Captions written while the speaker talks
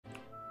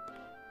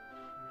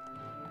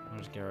I'll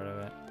just get rid of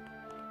it.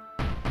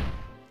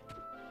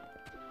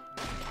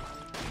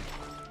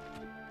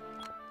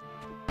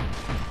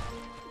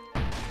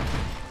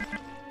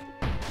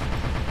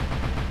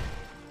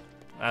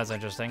 That's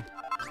interesting.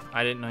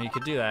 I didn't know you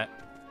could do that.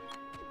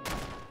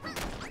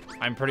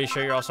 I'm pretty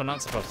sure you're also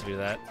not supposed to do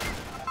that.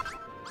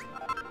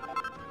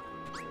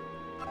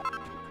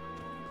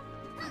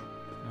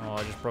 Oh,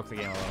 I just broke the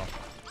game a little.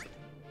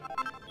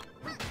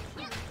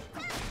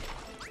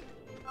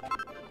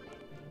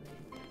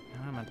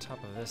 Now I'm on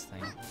top of this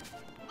thing.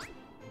 I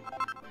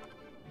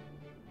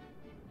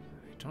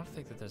don't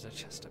think that there's a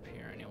chest up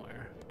here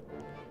anywhere.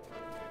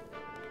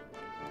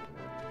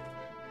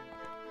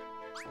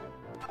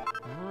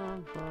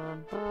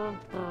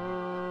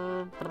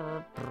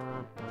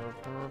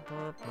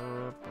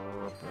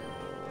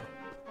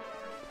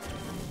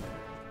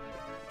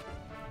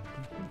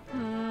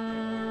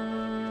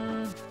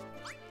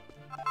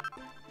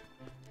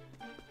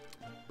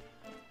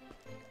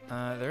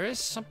 There is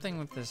something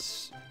with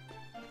this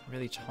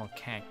really tall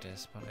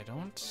cactus, but I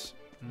don't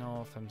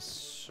know if I'm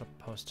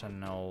supposed to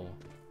know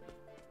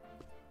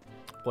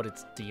what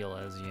its deal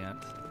is yet.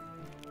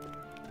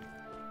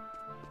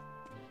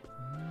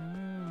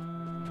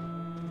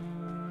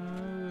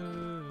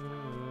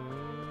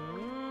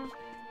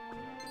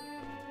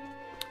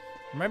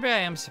 Maybe I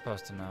am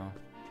supposed to know.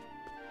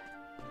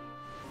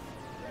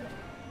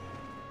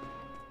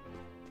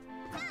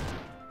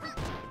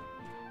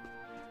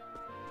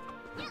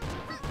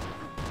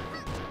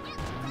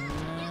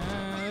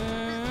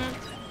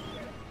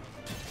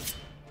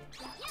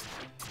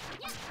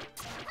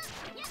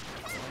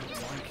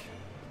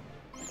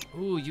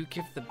 Ooh, you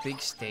give the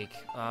big steak.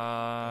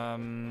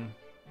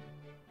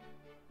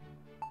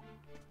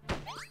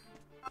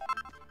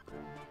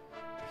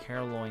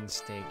 Hairloin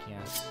steak,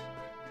 yes.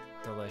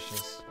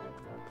 Delicious.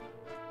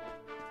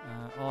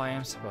 Oh, I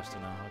am supposed to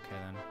know. Okay,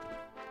 then.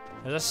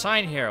 There's a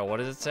sign here. What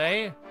does it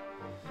say?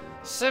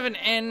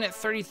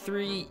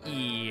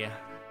 7N33E.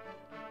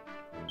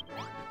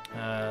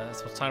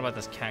 So let's talk about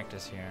this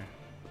cactus here.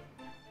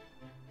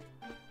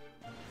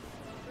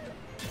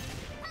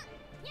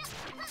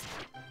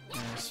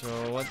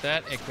 So what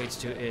that equates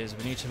to is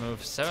we need to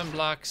move 7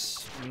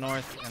 blocks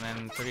north and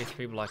then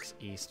 33 blocks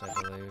east, I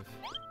believe.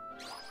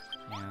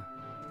 Yeah.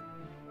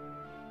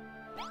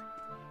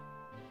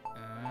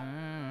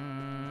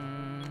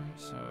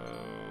 So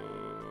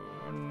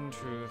 1, 2,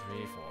 3, 4,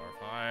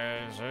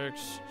 5,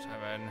 6,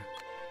 7.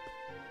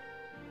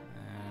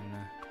 And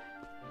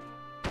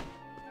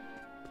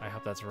I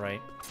hope that's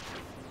right.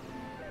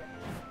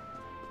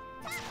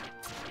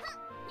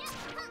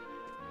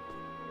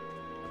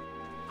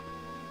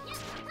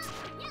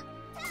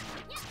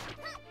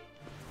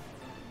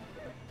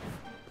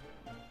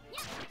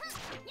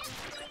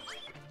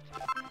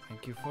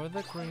 Thank you for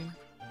the cream.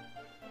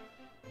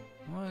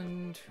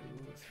 1, 2,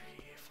 3,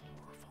 4,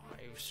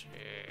 5,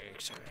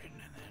 6, 7, and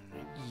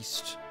then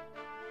east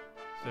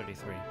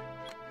 33.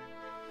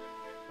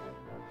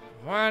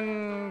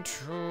 1,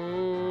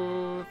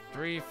 2,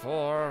 3,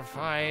 4,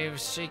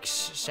 5, 6,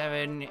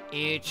 7,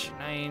 8,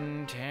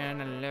 9,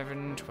 10,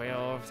 11,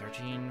 12,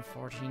 13,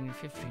 14,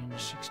 15,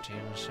 16,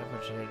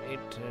 17,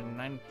 18,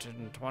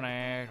 19, 20,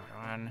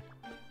 21.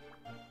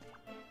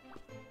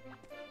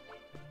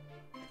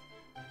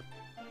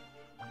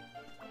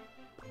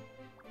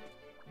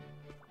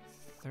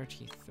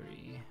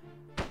 33.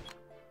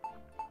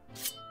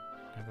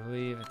 I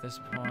believe at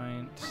this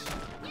point,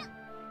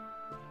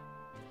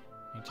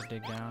 need to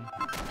dig down.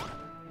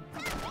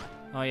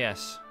 Oh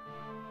yes.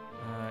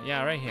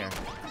 Yeah, right here.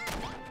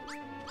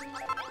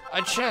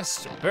 A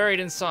chest buried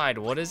inside.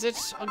 What is it?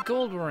 A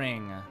gold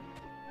ring.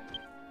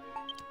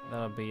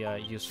 That'll be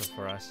useful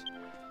for us.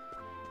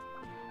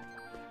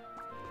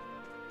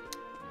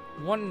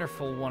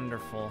 Wonderful,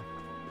 wonderful.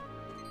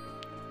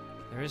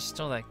 There is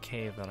still that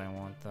cave that I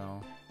want,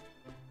 though.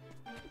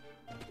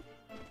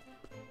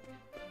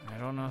 I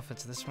don't know if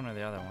it's this one or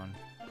the other one.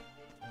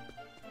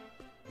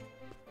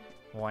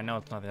 Well, I know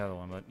it's not the other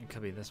one, but it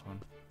could be this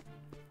one.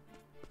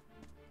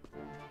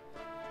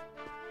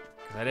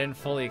 Because I didn't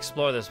fully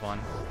explore this one.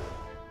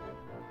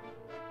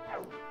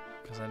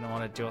 Because I didn't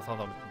want to deal with all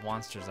the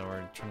monsters that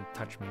were trying to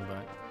touch me,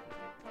 but...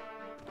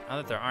 now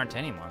that there aren't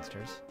any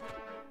monsters,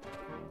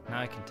 now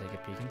I can take a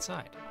peek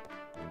inside.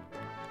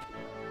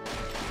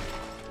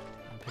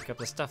 And pick up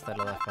the stuff that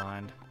I left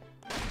behind.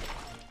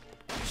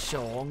 I'm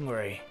so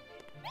hungry.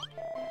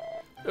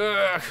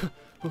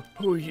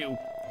 Who are you?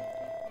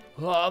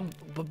 I'm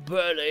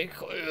Burley.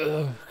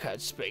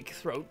 Can't speak.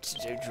 Throat's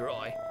too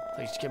dry.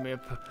 Please give me a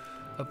prick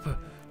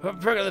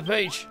of the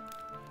peach.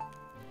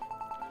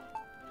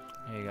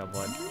 Here you go,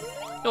 bud.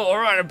 All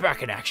right, I'm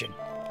back in action.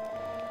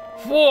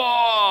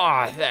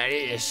 Whoa, that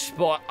is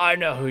spot. I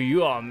know who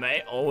you are,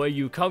 mate, or where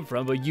you come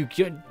from, but you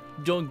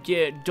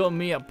don't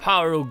me a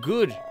power of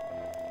good.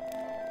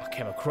 I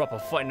came a crop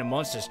of fighting the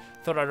monsters.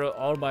 Thought I'd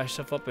all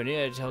myself up in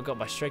here until I got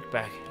my strength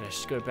back. And I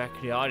scurried back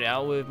to the yard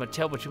out with my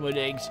tail between my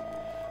legs.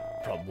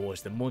 Problem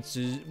was the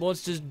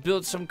monsters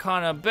built some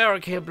kind of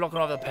barricade blocking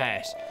off the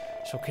pass.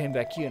 So I came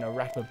back here and I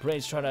racked my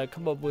brains trying to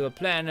come up with a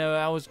plan.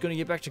 I was gonna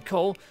get back to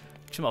coal.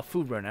 Till my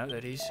food ran out,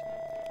 that is.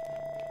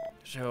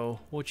 So,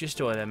 what's your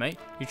story there, mate?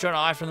 You trying to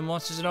hide from the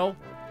monsters and all?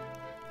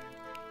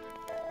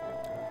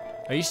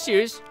 Are you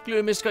serious?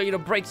 You miss got you to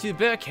break through the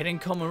barricade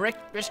and come and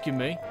rescue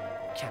me?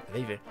 Can't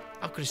believe it.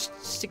 How could a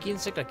sticky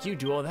insect like you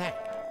do all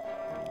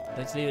that?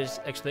 Let's leave this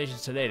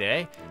explanations to later,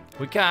 eh?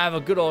 We can have a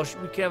good old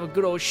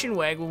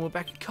shinwag when we're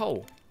back in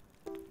coal.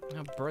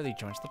 Now Burley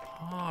joins the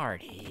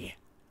party.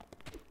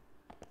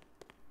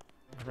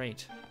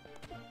 Great.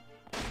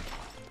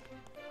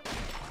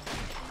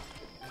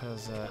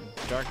 Because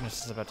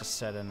darkness is about to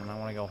set in and I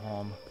want to go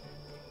home.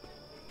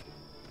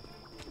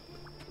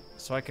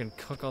 So I can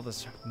cook all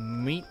this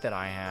meat that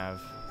I have.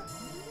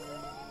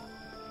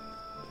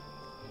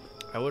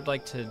 I would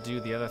like to do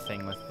the other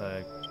thing with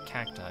the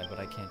cacti, but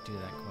I can't do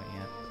that quite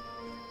yet.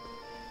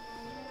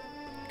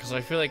 Because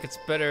I feel like it's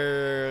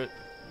better...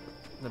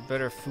 The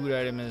better food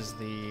item is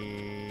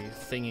the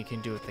thing you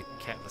can do with the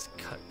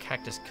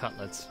cactus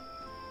cutlets.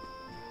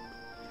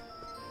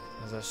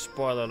 As a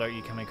spoiler alert,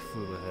 you can make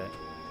food with it.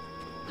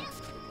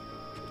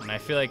 And I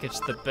feel like it's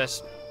the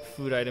best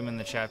food item in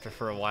the chapter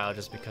for a while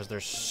just because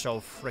there's so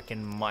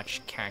freaking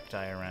much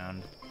cacti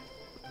around.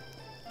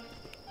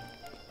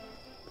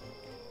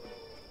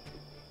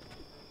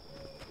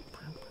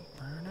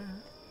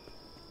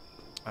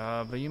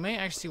 But you may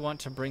actually want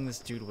to bring this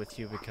dude with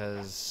you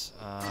because,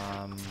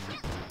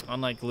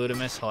 unlike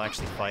Ludimus, he'll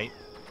actually fight.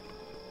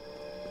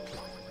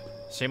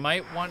 So you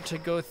might want to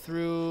go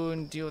through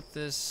and deal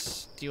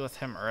with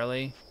him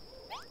early.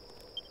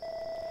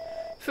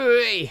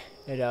 Phooey!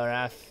 I don't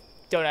have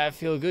to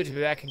feel good to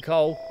be back in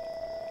coal.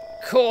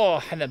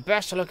 Cool, and the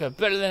best are looking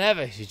better than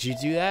ever. Did you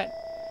do that?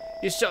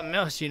 You're something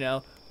else, you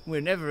know.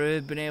 We've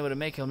never been able to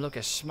make him look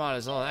as smart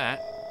as all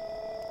that.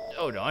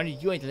 Oh no,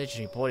 you ain't the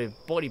legendary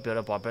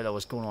bodybuilder Barbella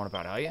was going on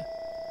about, are you?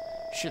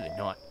 Surely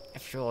not.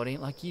 After all, it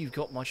ain't like you've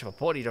got much of a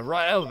body to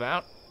write home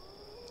about.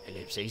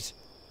 Ellipses.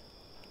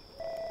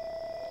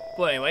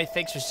 Well, anyway,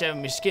 thanks for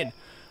saving me skin.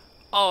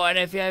 Oh, and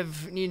if you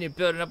have needed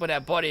building up with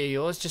that body of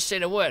yours, just say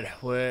the word.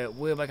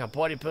 We'll make a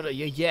bodybuilder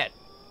you yet.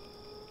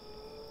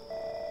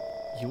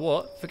 You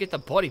what? Forget the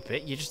body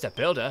bit, you're just a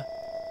builder.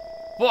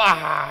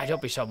 Wah!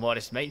 Don't be so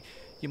modest, mate.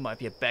 You might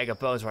be a bag of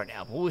bones right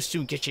now, but we'll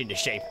soon get you into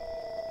shape.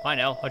 I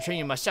know, I'll train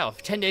you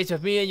myself. 10 days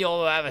with me and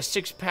you'll have a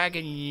six-pack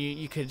and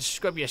you can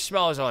scrub your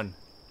smells on.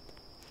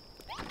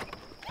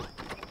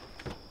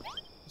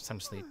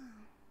 Some sleep.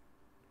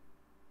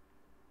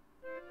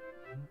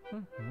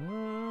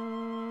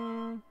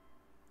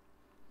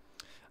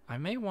 I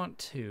may want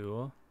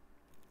to,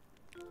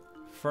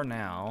 for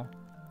now,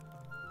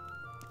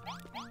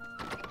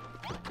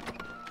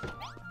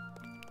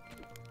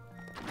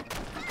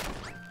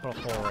 put a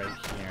hole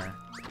right here,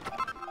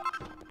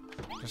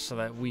 just so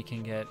that we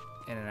can get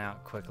in and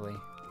out quickly.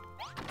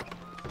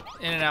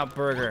 In and out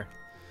burger.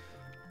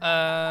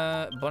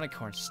 Bunny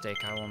corn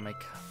steak. I will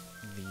make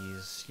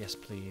these. Yes,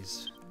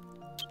 please.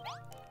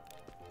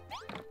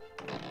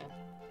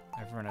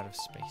 I've run out of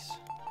space.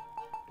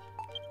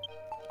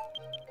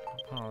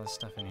 I'll put all this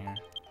stuff in here.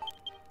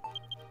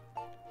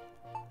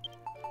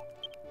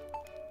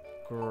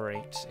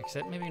 Great.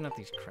 Except maybe not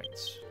these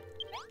crates.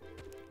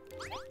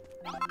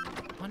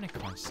 Bunny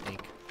corn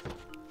steak.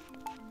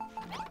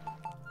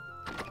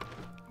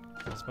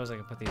 I suppose I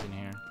can put these in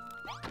here.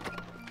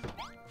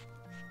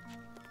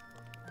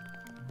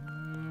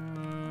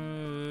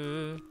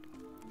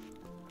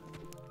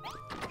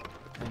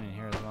 And in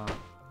here as well.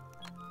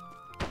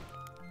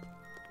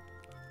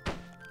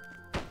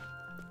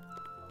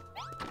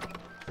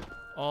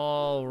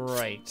 All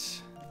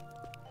right.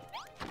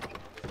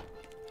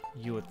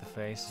 You with the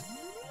face.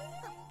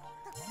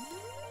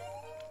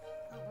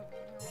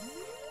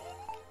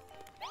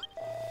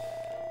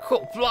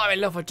 Cool, blimey,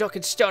 love for duck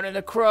and stone and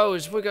the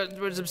crows. We got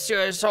some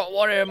serious hot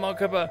water here,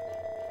 Monkipper.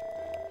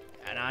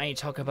 And I ain't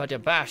talking about your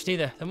bash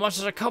neither. The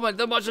monsters are coming,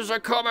 the monsters are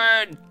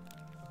coming!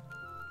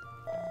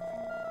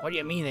 What do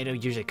you mean they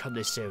don't usually come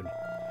this soon?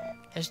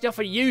 There's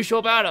nothing usual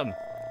about them.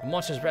 The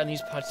monsters around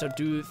these parts don't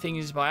do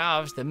things by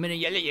halves. The minute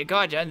you let your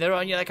guard down, they're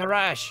on you like a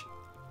rash.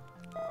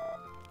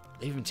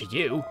 Leave them to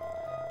you?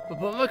 But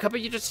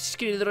Monkipper, you're just a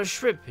skinny little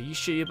shrimp. Are you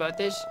sure about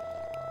this?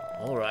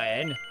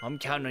 Alright then, I'm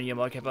counting on you,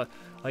 Monkipper.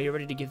 Are you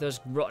ready to give those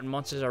rotten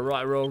monsters a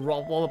right roll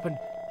walloping?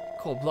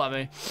 Cool,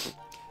 blimey.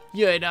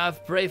 You ain't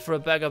half brave for a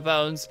bag of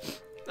bones.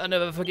 I'll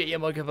never forget you,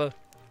 Monkipper.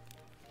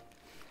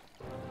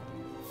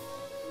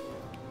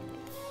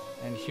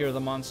 And here the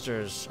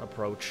monsters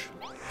approach.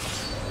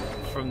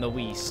 From the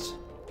west.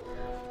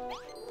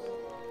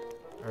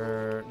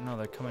 No,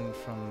 they're coming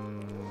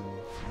from...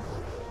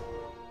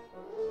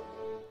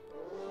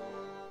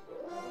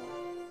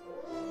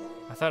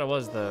 I thought it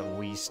was the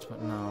west,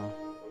 but no.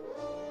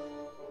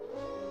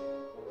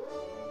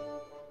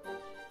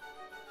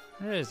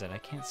 Where is it? I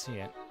can't see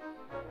it.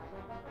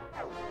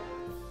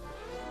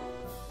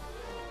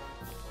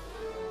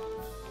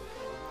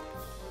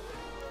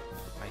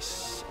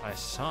 I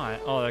saw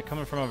it. Oh, they're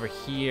coming from over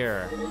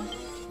here.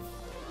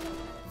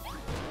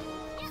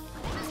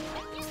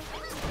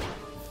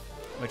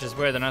 Which is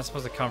weird, they're not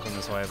supposed to come from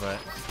this way, but...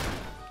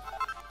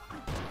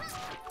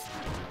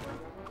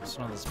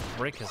 So this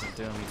brick isn't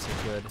doing me too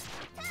good.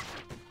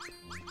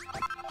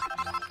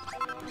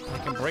 I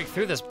can break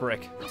through this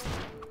brick.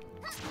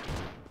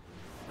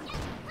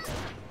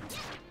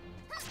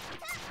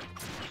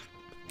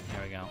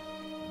 There we go.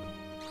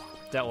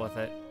 Dealt with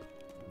it.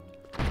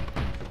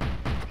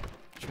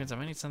 Which means I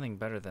might need something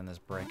better than this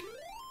brick.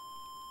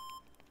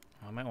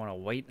 I might want to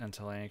wait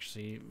until I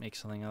actually make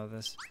something out of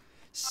this.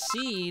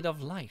 Seed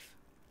of life.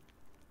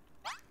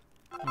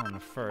 Oh, and a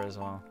fur as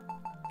well.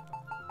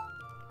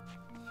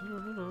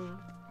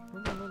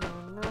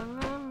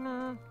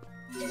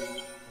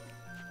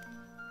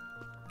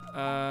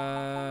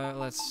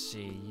 Let's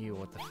see. You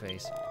with the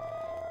face.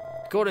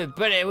 Go to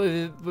bed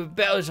with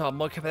bells on,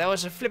 Mudkipper. That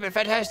was flippin'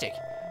 fantastic.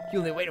 You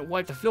only wait and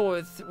wipe the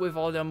floor with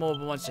all them mobile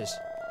monsters.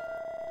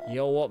 You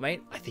know what,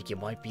 mate? I think you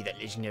might be that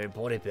legendary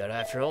bodybuilder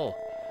after all.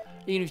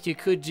 Even if you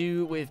could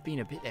do with being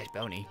a bit less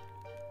bony.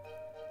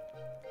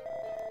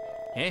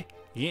 Eh?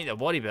 You ain't a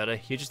bodybuilder,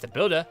 you're just a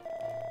builder.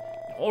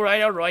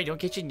 Alright, don't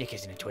get your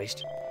knickers in a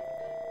twist.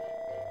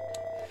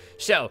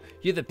 So,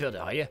 you're the builder,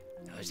 are you?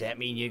 Does that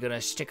mean you're gonna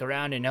stick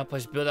around and help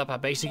us build up our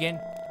base again?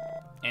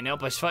 And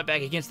help us fight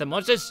back against the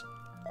monsters?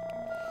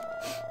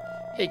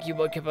 Thank you,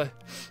 Mudkipper.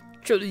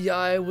 Truly,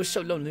 I was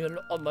so lonely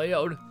on my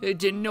own. I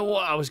didn't know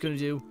what I was gonna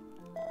do.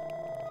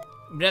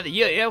 Now that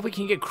you're here, we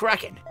can get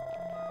cracking.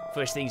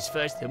 First things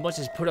first, the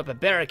monsters put up a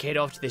barricade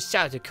off to the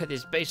south to cut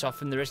this base off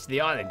from the rest of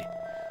the island.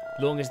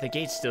 Long as the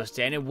gate's still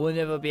standing, we'll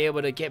never be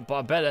able to get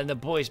Barbella and the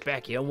boys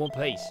back here in one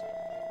place.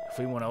 If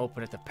we want to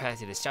open up the path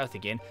to the south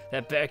again,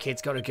 that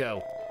barricade's gotta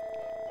go.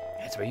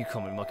 That's where you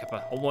come in,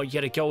 Mudkipper. I want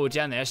you to go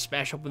down there,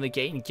 smash open the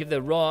gate, and give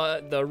the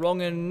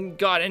wrongin'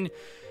 garden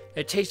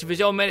a taste of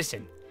his own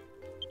medicine.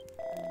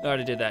 I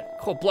already did that.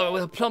 Cool, blow it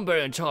with a plumber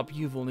on top.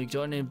 You've only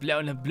done and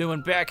blown the blue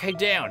and barricade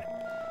down.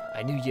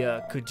 I knew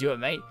you could do it,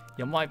 mate.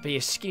 You might be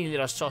a skinny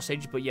little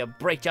sausage, but you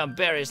break down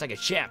barriers like a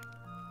champ.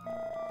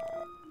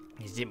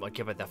 Is it,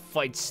 Mudkipper?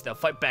 The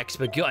fight back's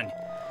begun.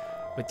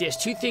 But there's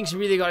two things we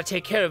really gotta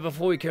take care of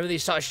before we can really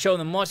start showing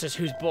the monsters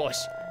who's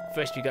boss.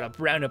 First, we gotta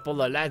round up all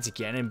the lads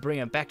again and bring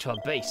them back to our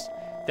base.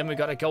 Then we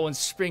gotta go and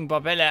spring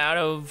Barbella out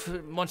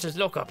of Monsters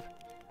Lockup.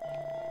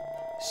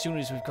 As soon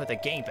as we've got the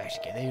gang back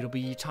together, it'll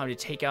be time to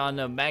take on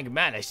the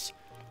Magmalis.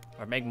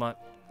 Or Magma...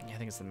 I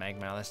think it's the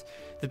Magmalis.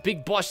 The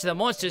big boss of the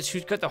monsters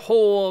who's got the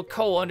whole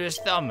coal under his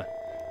thumb.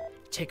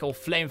 Take old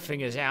Flame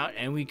Fingers out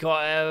and we'll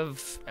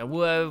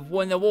have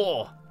won the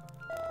war.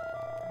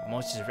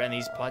 Monsters around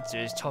these parts are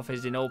as tough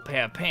as an old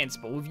pair of pants,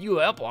 but with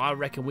your help, I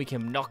reckon we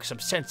can knock some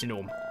sense into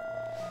them.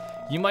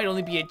 You might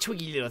only be a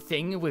twiggy little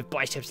thing with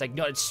biceps like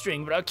knotted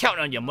string, but I'll count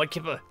on you,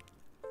 Mudkipper.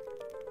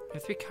 You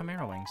have 3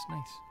 Chimera wings,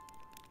 nice.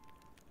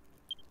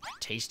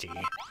 Tasty.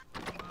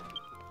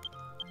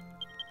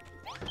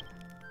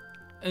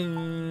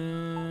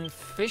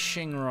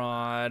 Fishing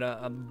rod,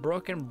 a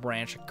broken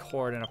branch, a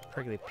cord, and a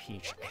prickly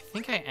peach. I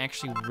think I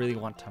actually really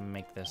want to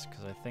make this,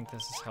 because I think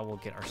this is how we'll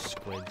get our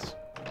squids.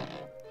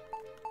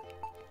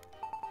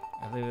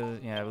 I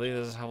believe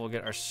this is how we'll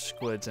get our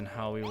squids and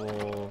how we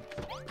will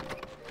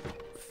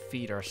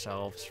feed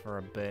ourselves for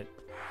a bit.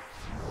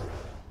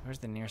 Where's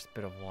the nearest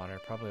bit of water?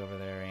 Probably over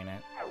there, ain't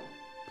it?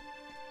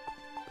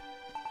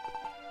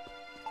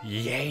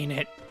 Yeah, ain't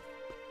it?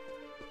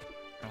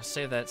 I'll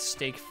save that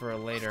steak for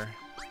later.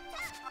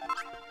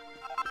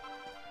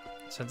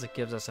 Since it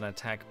gives us an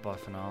attack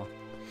buff and all.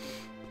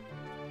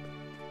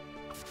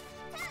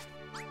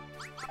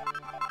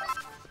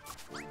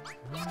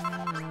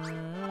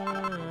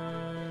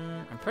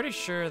 I'm pretty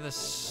sure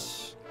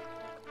this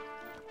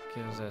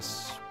gives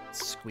us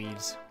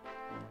squeeze.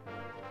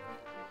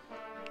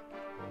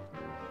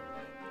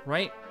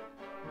 Right?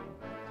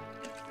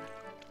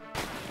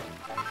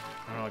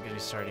 I'll give you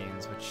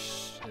sardines,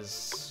 which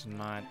is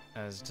not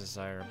as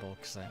desirable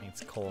because that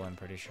needs coal, I'm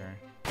pretty sure.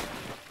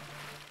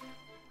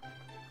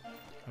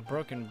 A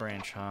broken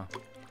branch, huh?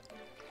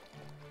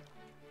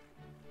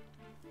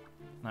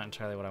 Not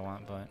entirely what I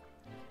want, but...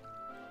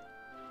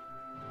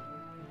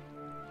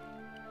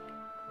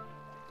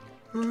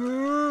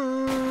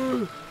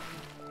 Oh,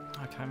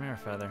 Chimera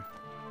Feather.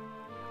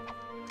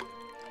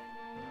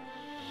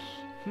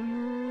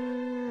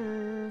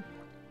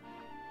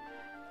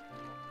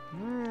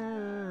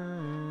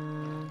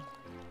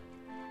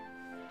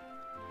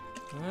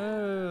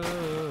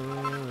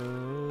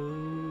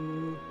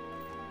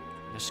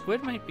 The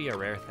squid might be a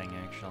rare thing,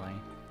 actually.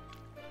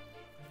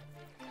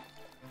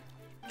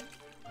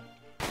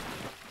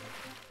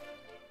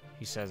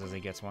 He says as he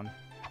gets one.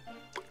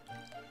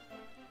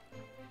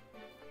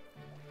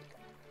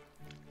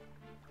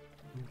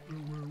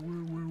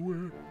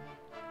 I'm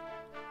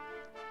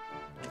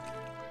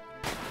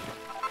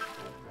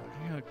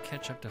gonna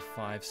catch up to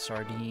 5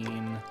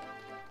 sardine.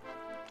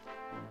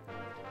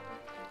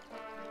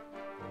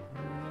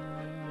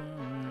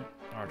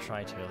 Or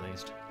try to at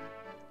least.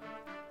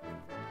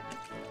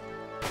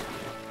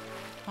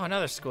 Oh,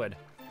 another squid.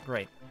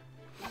 Great.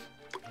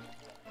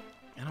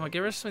 And I'll get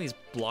rid of some of these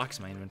blocks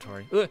in my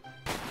inventory. Ugh.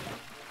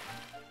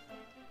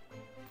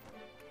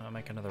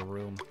 make another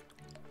room.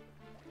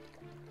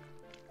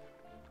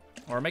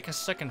 Or make a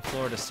second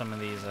floor to some of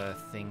these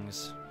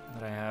things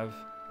that I have.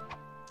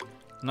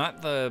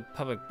 Not the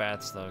public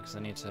baths though, because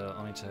I'll need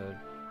to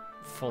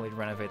fully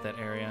renovate that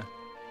area.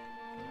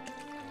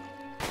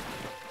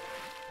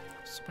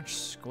 So much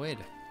squid.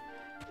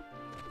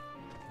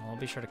 Well, I'll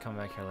be sure to come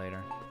back here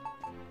later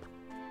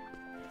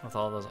with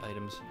all those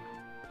items.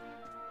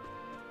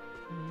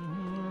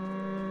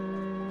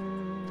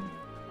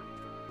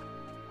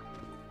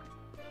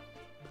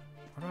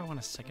 Where do I want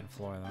a second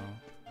floor though?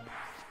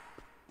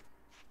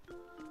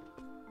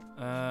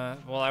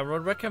 Well, I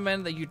would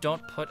recommend that you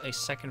don't put a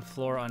second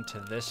floor onto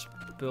this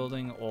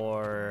building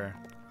or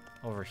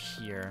over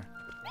here.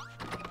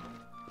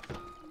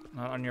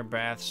 Not on your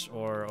baths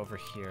or over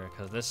here,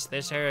 because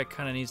this area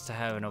kind of needs to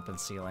have an open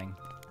ceiling.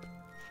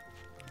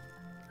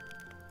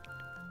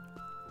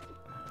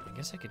 I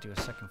guess I could do a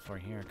second floor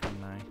here,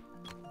 couldn't I?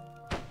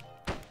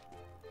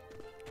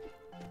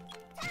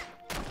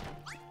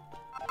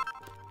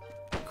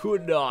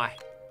 Could I?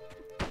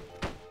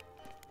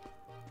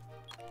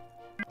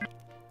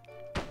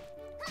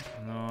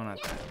 No, not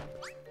that.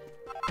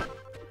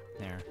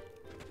 There.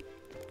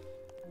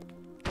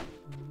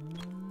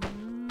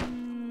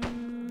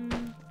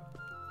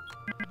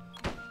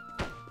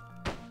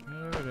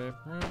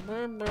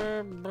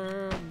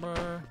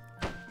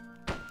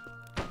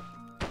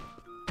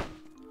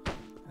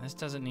 This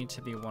doesn't need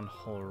to be one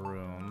whole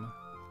room.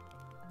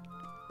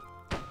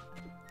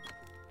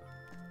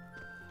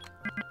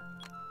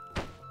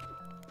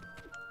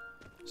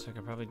 So I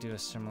could probably do a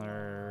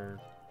similar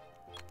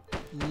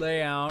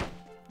layout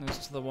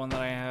as to the one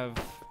that I have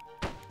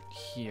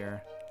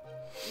here.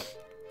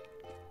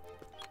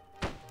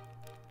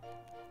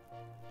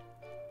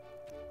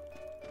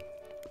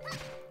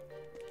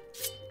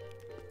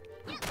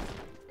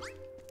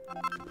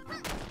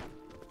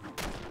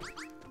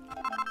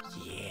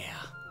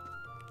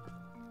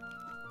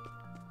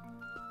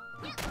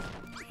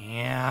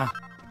 Yeah.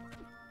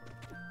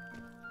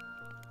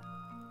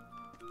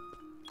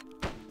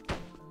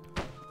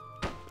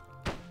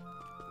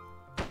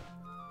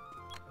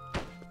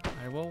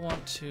 I will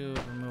want to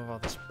remove all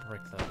this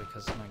brick though,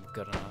 because it's not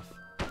good enough.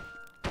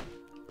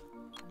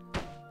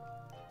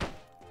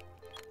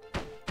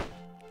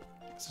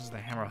 Since the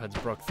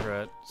hammerheads broke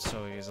through it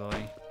so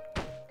easily.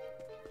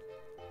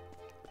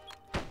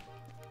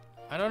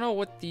 I don't know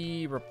what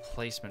the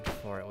replacement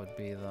for it would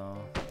be though.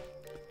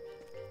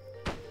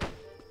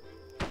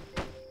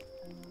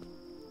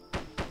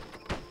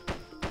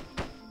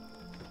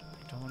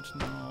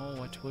 No,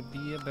 what would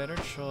be a better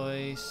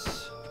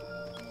choice?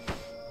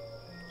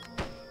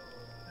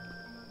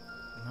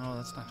 No,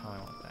 that's not how I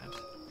want that.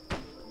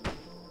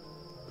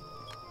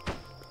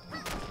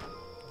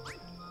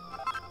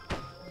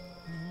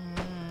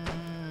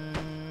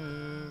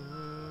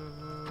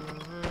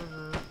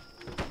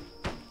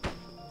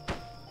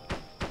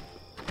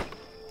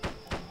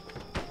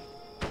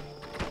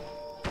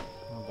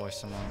 Oh boy,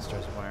 some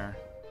monsters where?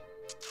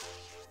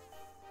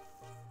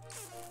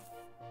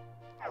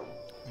 I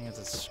think it's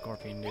a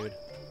scorpion, dude.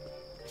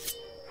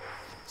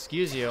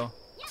 Excuse you.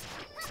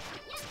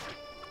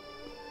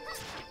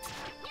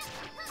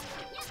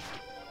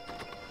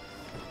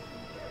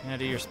 Yeah,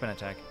 do your spin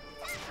attack.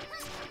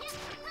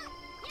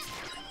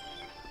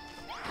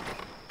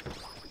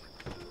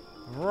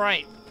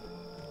 Right.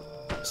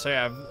 So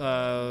yeah,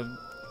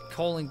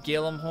 Cole and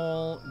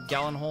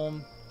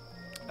Gallenholm,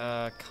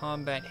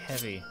 combat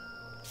heavy.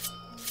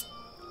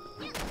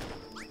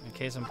 In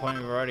case in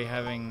point, we're already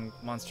having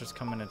monsters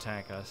come and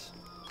attack us.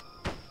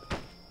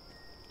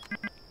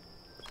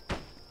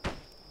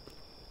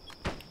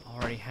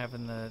 Already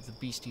having the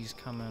beasties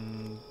come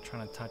and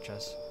trying to touch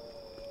us.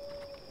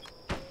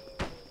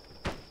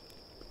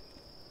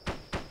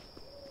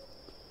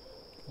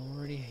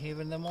 Already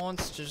having the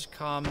monsters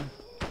come.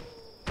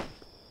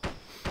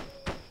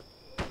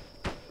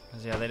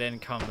 Cause yeah, they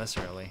didn't come this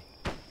early.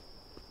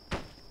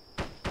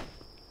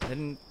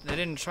 They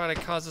didn't try to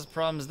cause us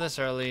problems this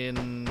early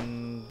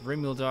in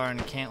Rimuldar and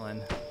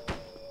Cantlin.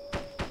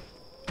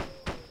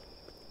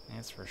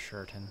 That's for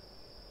certain.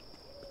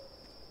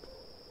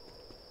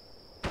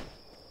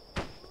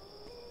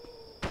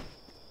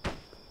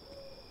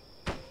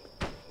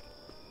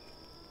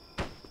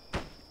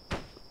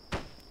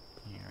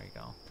 Here we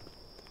go. I'll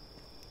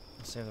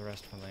save the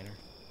rest for later.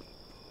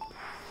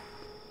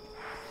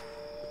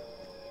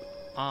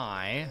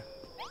 I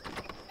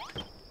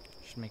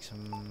should make some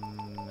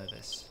of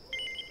this.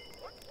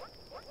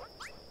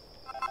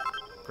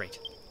 Great.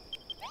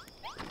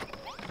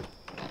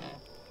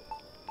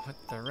 Put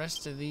the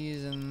rest of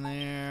these in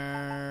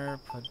there.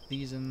 Put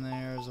these in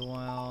there as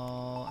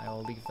well. I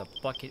will leave the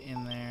bucket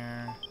in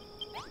there.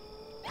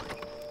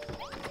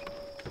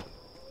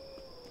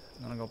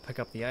 Then I'll go pick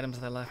up the items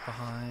that I left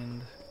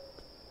behind.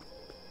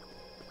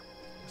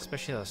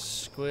 Especially those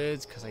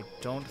squids, because I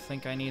don't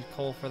think I need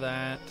coal for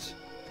that.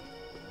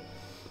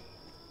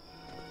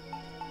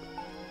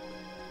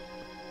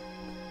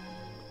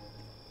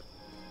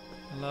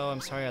 Hello,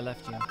 I'm sorry I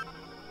left you.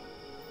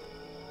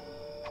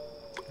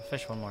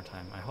 fish one more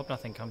time. I hope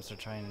nothing comes to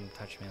try and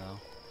touch me,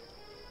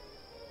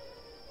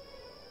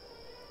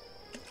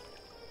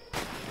 though.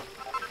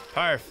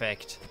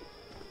 Perfect.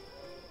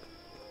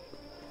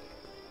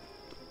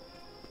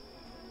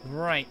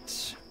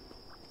 Right.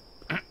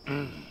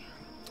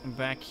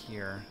 Back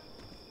here.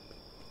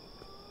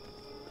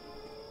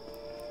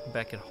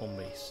 Back at home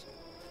base.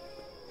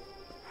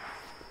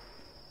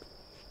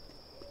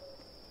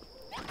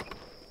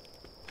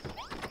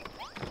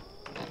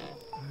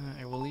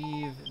 I will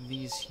leave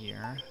these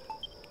here.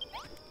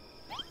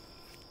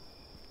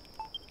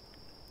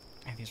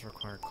 And these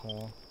require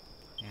coal.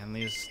 And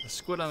the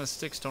squid on the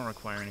sticks don't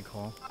require any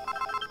coal.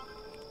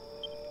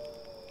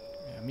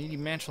 Yeah, meaty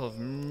mantle of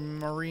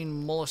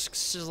marine mollusk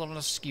sizzle on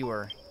a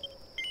skewer.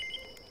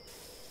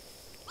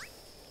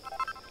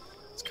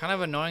 It's kind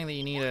of annoying that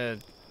you need a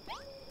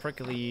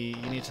you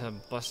need to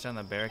bust down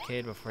the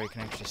barricade before you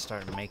can actually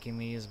start making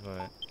these,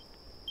 but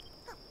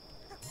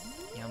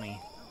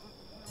yummy.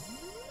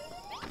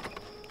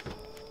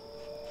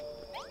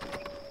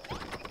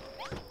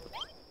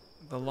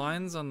 The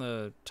lines on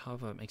the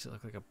top of it makes it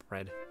look like a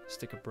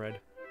stick of bread.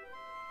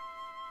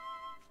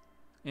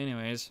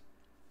 Anyways,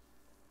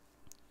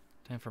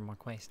 time for more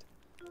quest.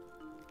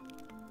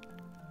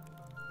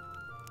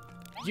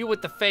 You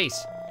with the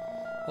face.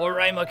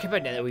 Alright, my kipper,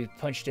 now that we've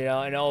punched it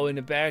out and all in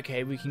the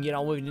barricade, we can get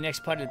on with the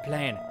next part of the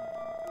plan.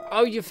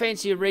 Oh, you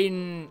fancy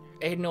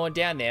heading on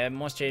down there in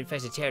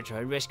monster-infested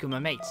territory and rescue my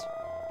mates?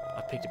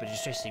 I picked up a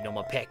distress signal on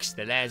my pecs.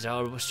 The lads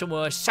are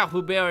somewhere south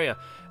of the area,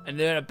 and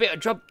they're in a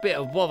bit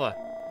of bother.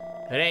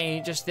 It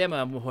ain't just them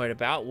I'm worried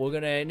about. We're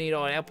gonna need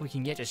all the help we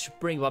can get to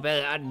bring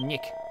Barbella out of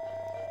Nick.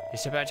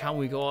 It's about time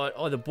we got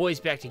all the boys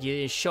back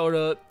together and showed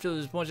up to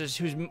those monsters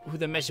who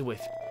they're messing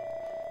with.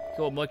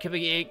 Go on, Mike,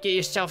 get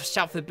yourself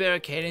south of the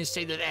barricade and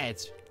save the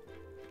lads.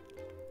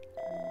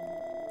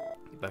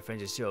 If my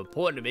friends are so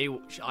important to me,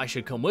 I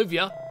should come with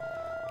you.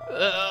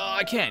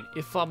 I can't.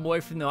 If I'm away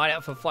from the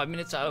hideout for 5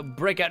 minutes, I'll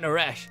break out in a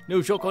rash.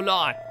 No joke or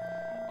lie.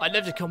 I'd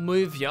love to come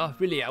with you,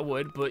 really I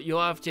would, but you'll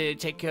have to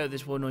take care of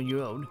this one on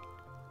your own.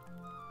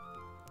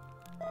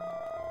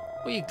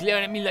 What are you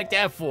glaring at me like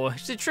that for?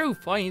 It's the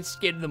truth. I ain't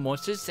scared of the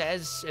monsters,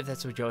 if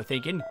that's what you're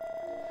thinking.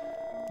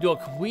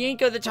 Look, we ain't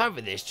got the time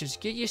for this. Just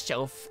get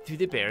yourself through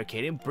the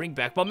barricade and bring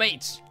back my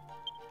mates.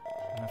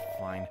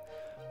 Fine.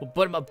 Well,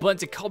 butt my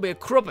buns and call me a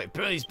crumpet.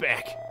 Burley's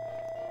back.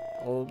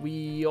 Or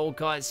we all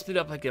got split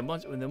up like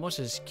when the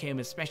monsters came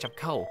and smashed up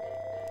Cole.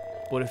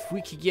 But if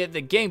we could get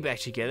the gang back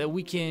together,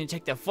 we can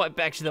take the fight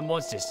back to the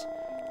monsters.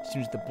 As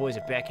soon as the boys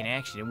are back in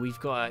action and we've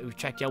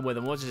tracked down where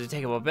the monsters are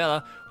taking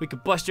Barbella, we can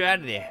bust her out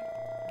of there.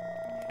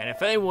 And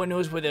if anyone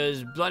knows where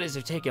those blooders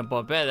have taken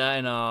Barbella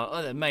and our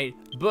other mate,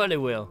 Burley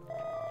will.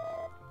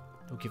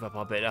 Don't give up,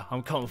 Barbella.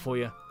 I'm coming for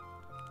you.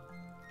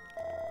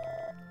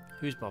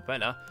 Who's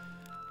Barbella?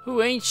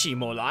 Who ain't she,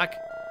 more like?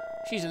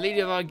 She's the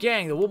leader of our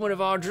gang, the woman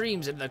of our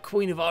dreams, and the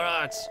queen of our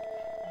hearts.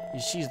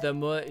 She's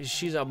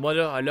our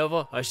mother, our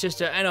lover, our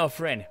sister, and our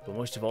friend. But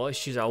most of all,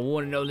 she's our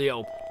one and only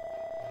hope.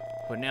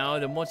 But now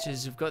the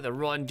monsters have got the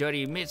rotten,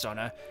 dirty mitts on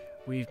her.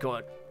 We've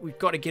got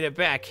to get her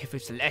back if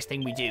it's the last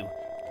thing we do.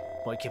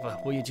 Boy, Kipper,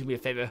 will you do me a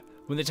favor?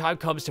 When the time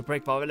comes to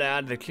break Barbella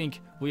out of the clink,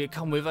 will you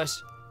come with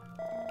us?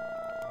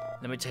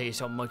 Let me tell you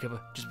something, my Kipper,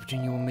 just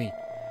between you and me.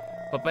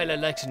 Barbella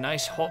likes a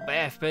nice hot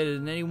bath better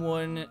than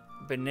anyone.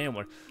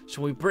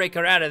 So we break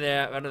her out of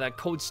that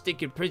cold,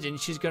 stinking prison.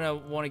 She's gonna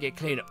want to get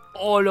cleaned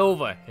all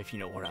over, if you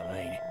know what I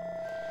mean.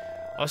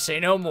 I'll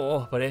say no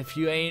more, but if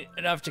you ain't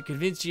enough to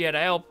convince you to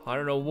help, I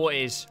don't know what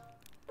is.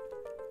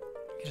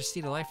 Get a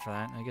seed of life for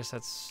that. I guess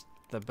that's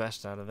the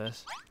best out of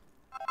this.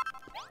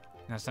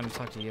 Now it's time to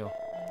talk to you.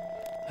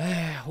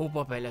 Hope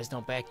Barbella's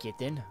not back yet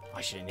then.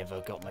 I should have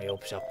never got my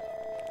hopes up.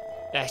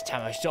 Last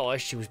time I saw her,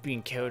 she was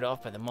being carried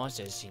off by the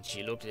monsters and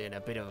she looked in a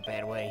bit of a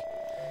bad way.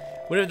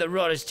 Whatever the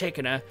rot has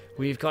taken her,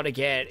 we've got to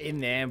get in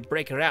there and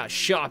break her out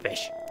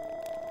sharpish.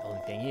 The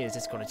only thing is,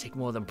 it's going to take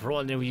more than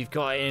brawling than we've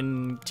got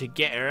in to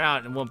get her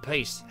out in one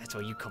piece. That's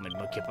where you come in,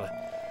 Mudkipper.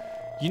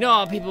 You know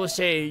how people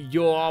say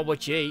you're all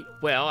what you eat?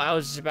 Well, I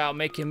was about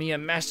making me a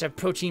massive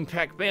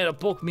protein-packed meal to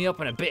bulk me up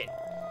in a bit.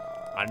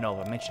 I don't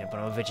know if I mentioned it, but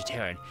I'm a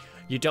vegetarian.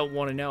 You don't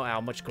want to know how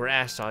much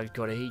grass I've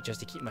got to eat just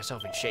to keep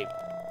myself in shape.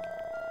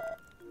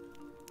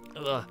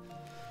 Ugh.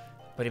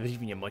 But I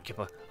believe in you,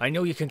 Mudkipper. I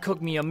know you can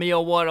cook me a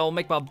meal what'll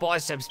make my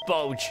biceps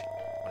bulge.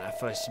 When I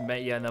first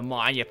met you in the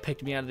mine, you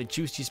picked me out of the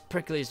juiciest,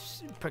 prickly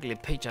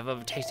peach I've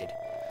ever tasted.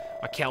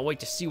 I can't wait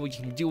to see what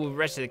you can do with the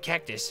rest of the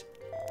cactus.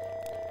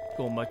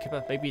 Go on,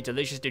 Mudkipper. Maybe a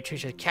delicious,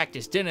 nutritious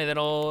cactus dinner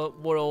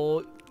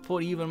that'll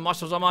put even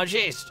muscles on my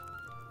chest.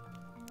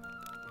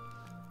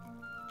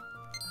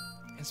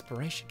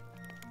 Inspiration.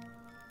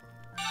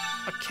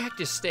 A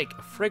cactus steak,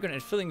 a fragrant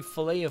and filling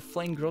fillet of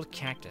flame-grilled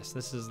cactus.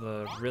 This is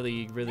the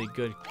really, really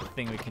good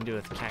thing we can do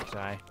with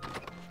cacti.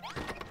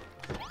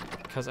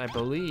 Because I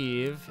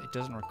believe it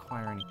doesn't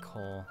require any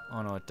coal.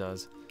 Oh no, it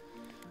does.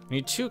 We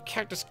need 2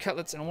 cactus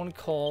cutlets and 1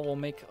 coal will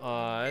make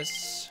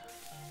us...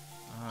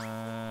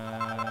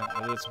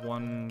 it's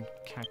 1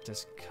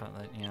 cactus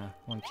cutlet, yeah.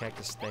 1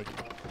 cactus steak.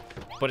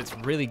 But it's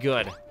really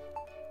good.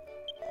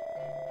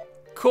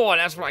 Come on,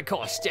 that's what I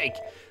call a steak.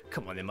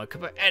 Come on then,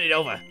 Mudkipper, hand it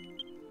over.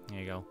 There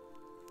you go.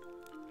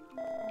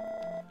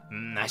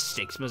 That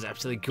steak smells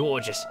absolutely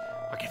gorgeous.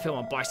 I can feel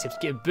my biceps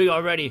getting big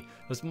already.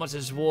 Those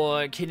monsters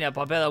who kidnapped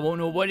Barbella won't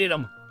know what did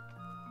them.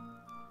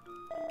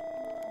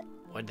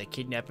 Why did they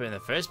kidnap her in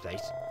the first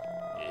place?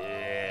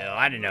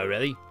 I don't know,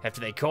 really. After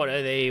they caught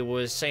her, they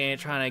was saying,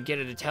 trying to get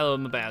her to tell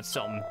them about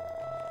something.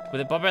 But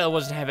the Barbella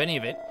wasn't have any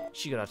of it.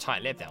 She got a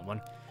tight lip, that one.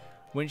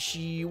 When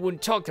she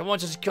wouldn't talk, the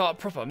monsters got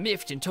proper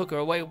miffed and took her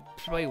away with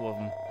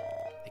them.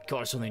 The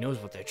goddess only knows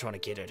what they're trying to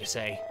get her to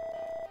say.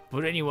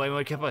 But anyway,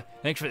 Mudkipper,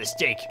 thanks for the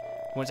steak.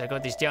 Once I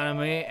got this down on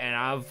me and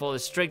I have all the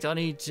strength I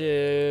need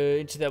to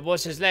into the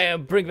monster's lair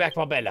and bring back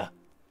Barbella.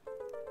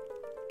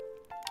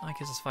 I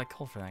guess it's 5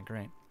 coal for that,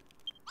 great.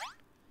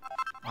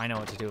 I know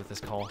what to do with this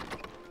coal.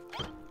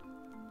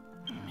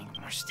 Make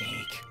more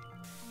steak.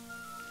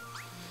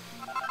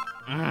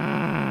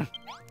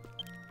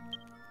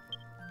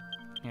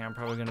 Yeah, I'm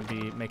probably gonna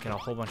be making a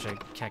whole bunch of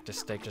cactus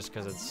steak just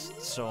because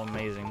it's so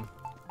amazing.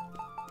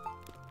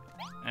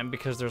 And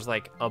because there's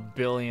like a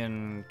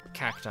billion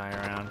cacti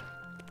around.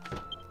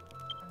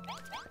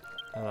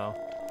 Hello.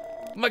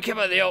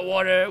 Mudkipper, the hot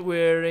water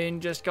we're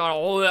in just got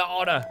all that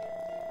order.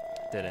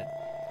 Did it.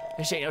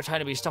 This ain't no time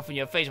to be stuffing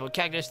your face with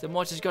cactus. The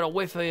monster's got a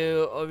whiff of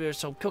your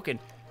some cooking.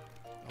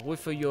 A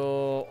whiff of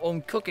your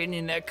own cooking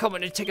and they're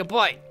coming to take a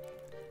bite.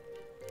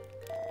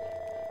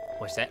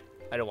 What's that?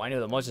 I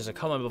know the monsters are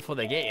coming before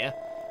they get you.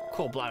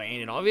 Cool, blimey,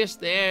 ain't it obvious?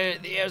 The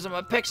airs of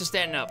my pecs are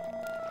standing up.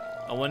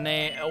 And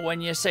when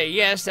you say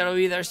yes, that'll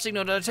be their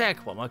signal to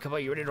attack. Well,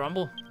 Mudkipper, you ready to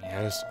rumble?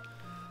 Yes.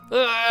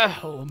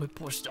 Oh, my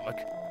poor stomach.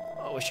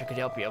 I wish I could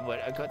help you,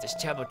 but I got this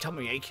terrible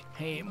tummy ache.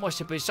 Hey, it must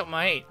have been something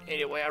I ate.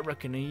 Anyway, I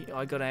reckon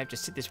I gotta have to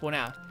sit this one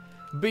out.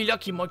 Be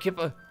lucky,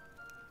 Mudkipper.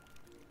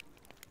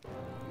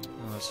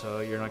 Oh, so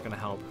you're not gonna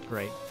help.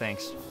 Great,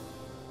 thanks.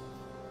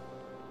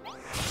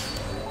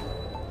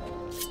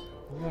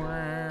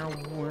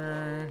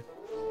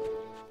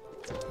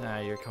 Ah,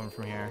 you're coming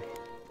from here.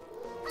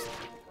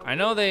 I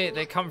know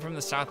they come from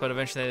the south, but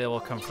eventually they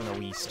will come from the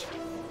west.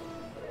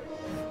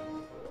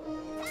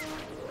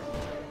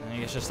 I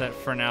think it's just that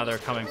for now they're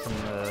coming from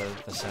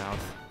the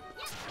south.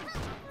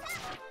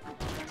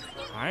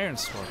 Iron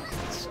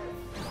scorpions.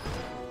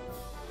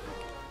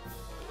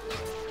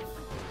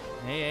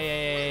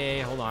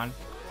 Hey, hold on.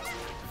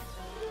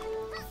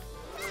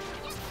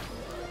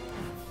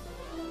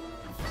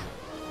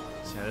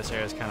 So this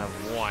area is kind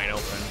of wide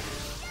open.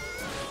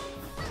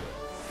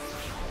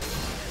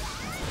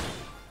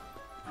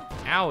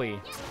 Owie!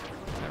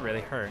 That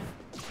really hurt.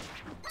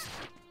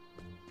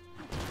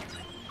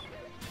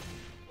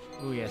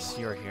 Ooh, yes,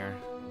 you're here.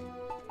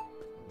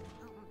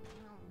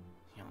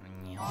 You're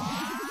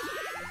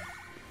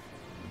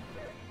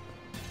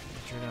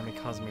gonna be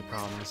causing me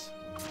problems.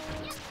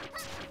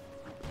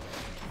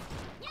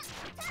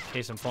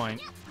 Case in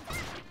point.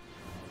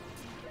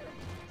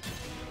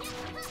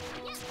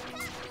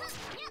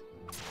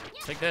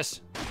 Take this.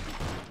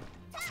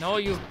 No,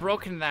 you've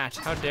broken that.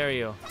 How dare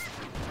you?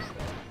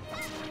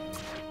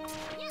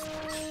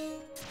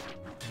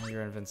 Oh,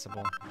 you're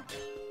invincible.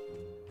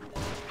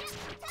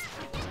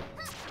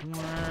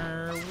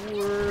 There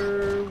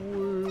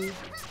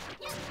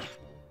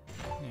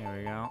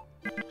we go.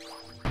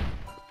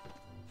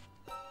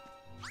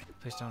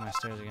 Please don't on my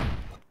stairs again.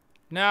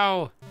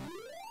 No!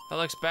 That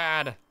looks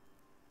bad.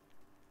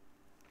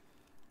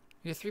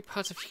 You have 3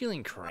 pots of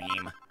healing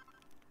cream.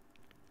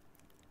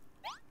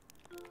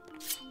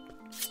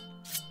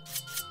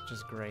 Which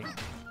is great.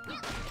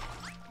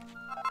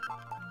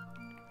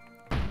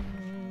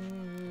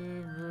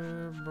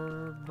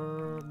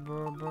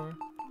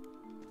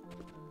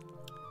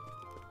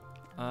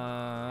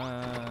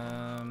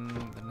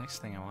 The next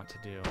thing I want to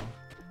do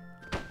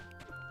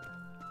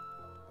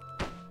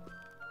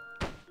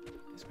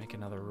is make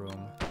another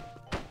room.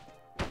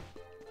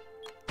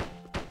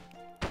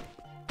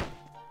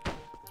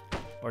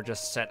 Or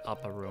just set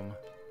up a room.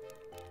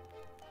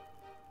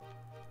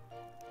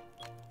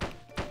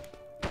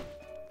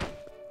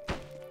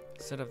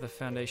 Set up the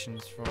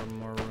foundations for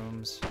more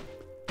rooms.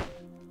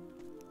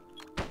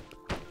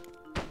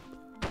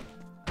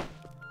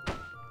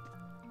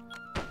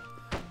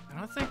 I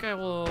don't think I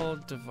will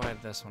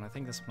divide this one. I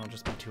think this one will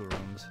just be 2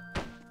 rooms.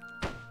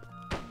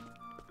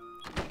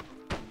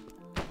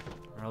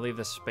 Or I'll leave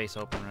this space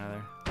open,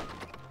 rather.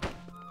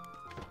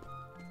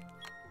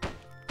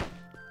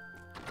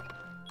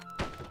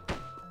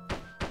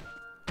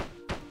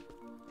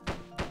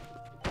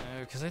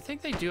 Because I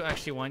think they do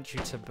actually want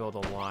you to build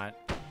a lot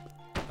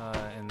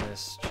in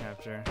this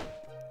chapter.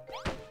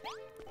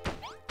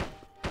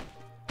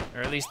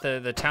 Or at least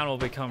the town will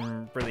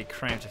become really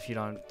cramped if you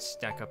don't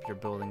stack up your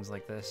buildings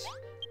like this.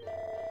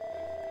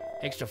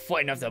 Thanks for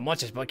fighting off the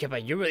monsters,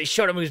 Mudkipper. You really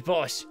showed him who's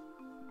boss.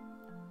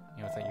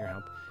 Yeah, without your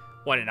help.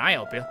 Why didn't I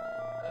help you?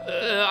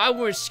 I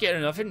weren't scared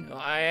of nothing.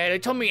 I had a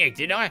tummy ache,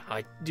 didn't I?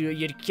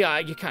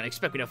 You can't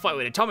expect me to fight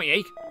with a tummy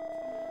ache.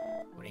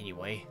 But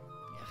anyway,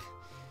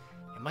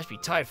 you must be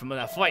tired from all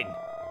that fighting.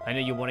 I know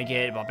you want to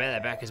get Barbella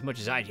back as much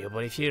as I do,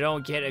 but if you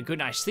don't get a good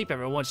night's sleep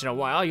every once in a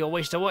while, you'll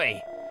waste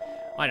away.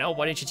 I know,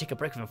 why didn't you take a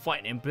break from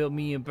fighting and build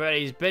me and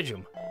Birdie's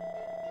bedroom?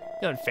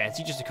 Nothing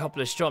fancy, just a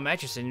couple of straw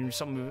mattresses and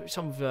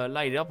some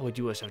lighted up would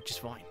do us just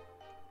fine.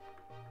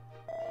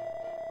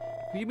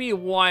 What do you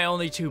mean, why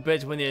only 2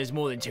 beds when there's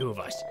more than 2 of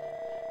us?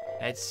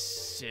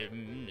 That's,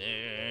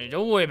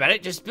 don't worry about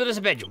it, just build us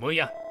a bedroom, will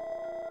ya?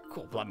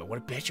 Cool, blimey, what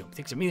a bedroom.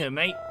 Thanks to me then,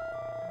 mate.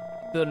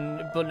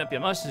 Building up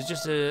your muscles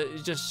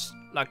is just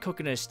like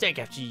cooking a steak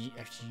after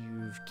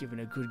you've given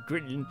a good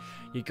grilling.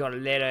 You gotta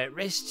let it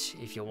rest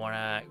if you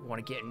wanna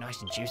get it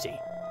nice and juicy.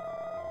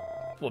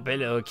 Well,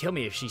 Bella will kill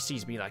me if she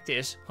sees me like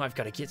this. I've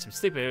gotta get some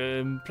sleep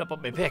and plump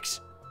up my pecs.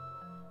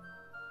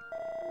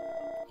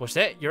 What's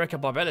that? You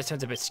reckon Barbella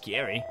sounds a bit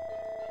scary?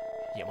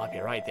 You might be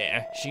right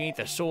there. She ain't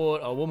the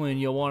sort of woman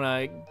you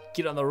wanna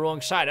get on the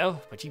wrong side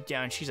of, but deep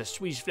down she's the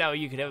sweetest flower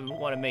you could ever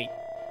want to meet.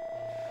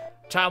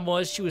 Time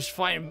was she was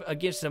fighting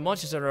against the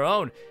monsters on her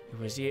own.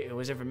 It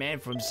was every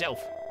man for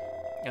himself.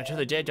 Until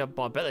the day that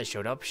Barbella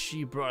showed up,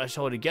 she brought us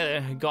all together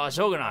and got us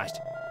organized.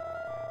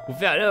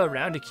 Without her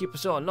around to keep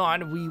us all in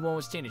line, we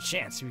won't stand a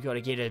chance. We gotta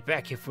get her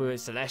back if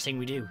it's the last thing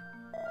we do.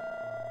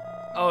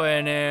 Oh,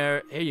 and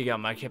here you go,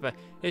 my kipper.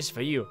 This is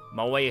for you.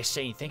 My way of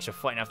saying thanks for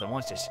fighting off the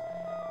monsters.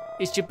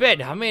 It's your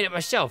bed. I made it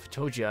myself.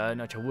 Told you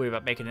not to worry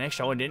about making an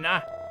extra one, didn't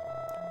I?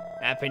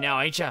 Happy now,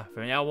 ain't ya?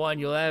 From now on,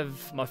 you'll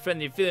have my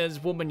friendly feelings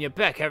woman your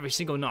back every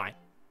single night.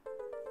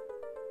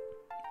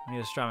 I need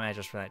a straw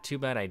mattress for that. Too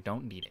bad I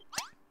don't need it.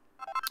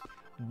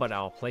 But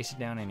I'll place it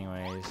down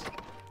anyways.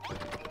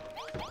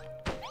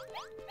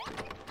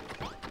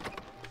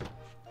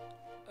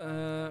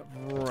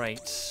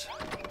 Right.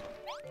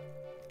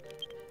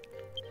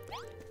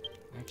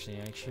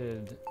 Actually, I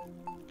should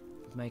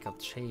make a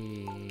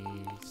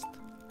chest.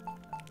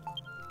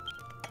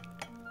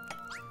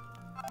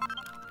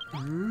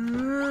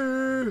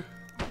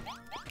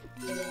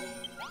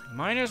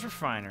 Miner's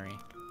Refinery.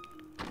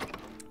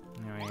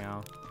 There we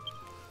go.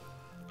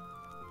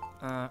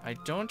 I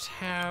don't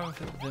have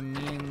the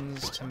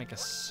means to make a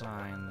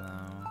sign,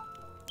 though.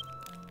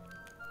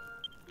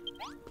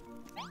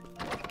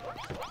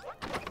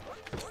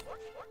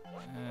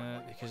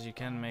 Because you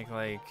can make,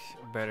 like,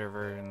 better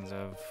versions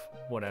of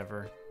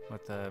whatever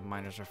with the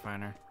Miner's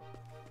Refiner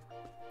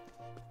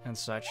and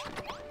such.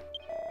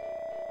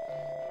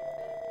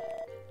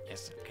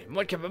 Yes, okay.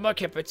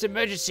 Mudkipper, it's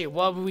emergency.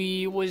 While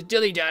we was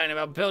dilly-dallying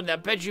about building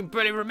that bedroom,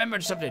 Birdie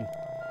remembered something.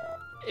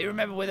 He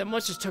remembered where the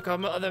monsters took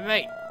our other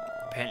mate.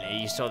 Apparently,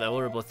 he saw the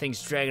horrible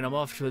things dragging him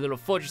off to a little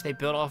fortress they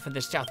built off in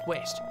the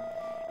southwest.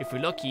 If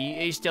we're lucky,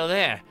 he's still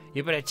there.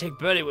 You better take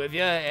Birdie with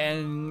you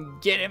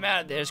and get him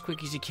out of there as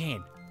quick as you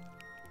can.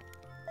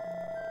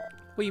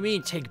 What do you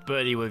mean, take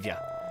Birdie with you?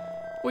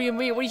 What do you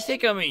mean? What do you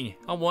think I mean?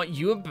 I want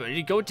you and Birdie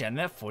to go down to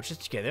that fortress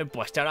together and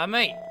bust out our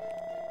mate.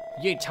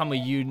 You ain't tell me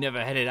you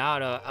never headed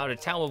out of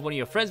town with one of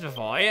your friends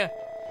before, are you?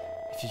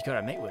 If you've got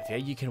a mate with you,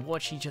 you can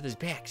watch each other's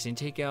backs and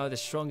take out the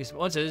strongest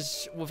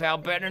monsters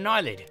without batting an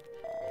eyelid.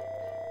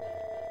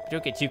 But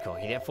don't get too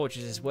cocky. That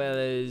fortress is as well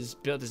as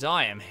built as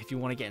I am. If you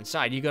want to get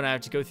inside, you're gonna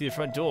have to go through the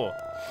front door.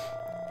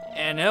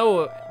 And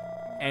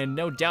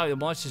no doubt the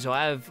monsters will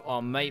have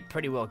our mate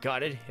pretty well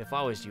guarded. If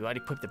I was you, I'd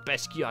equip the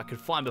best gear I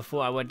could find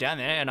before I went down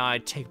there, and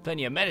I'd take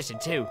plenty of medicine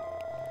too.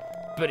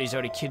 But he's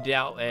already kitted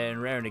out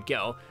and raring to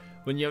go.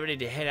 When you're ready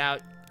to head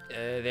out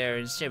there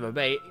and save a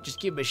mate, just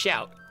give him a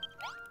shout.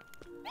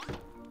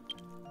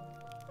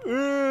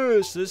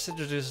 So this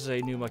introduces a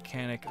new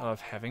mechanic of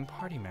having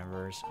party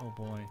members. Oh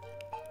boy.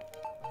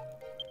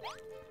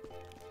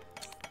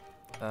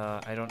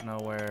 I don't know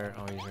where.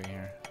 Oh, he's right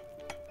here.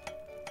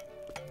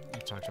 You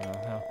talk to him.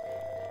 Oh.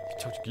 You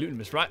talk to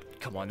Gluttonous, right?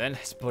 Come on then,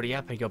 let's buddy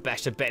up and go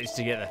bash the beds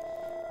together.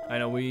 I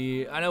know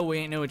we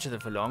ain't known each other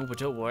for long, but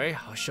don't worry,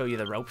 I'll show you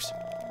the ropes.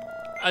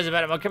 How's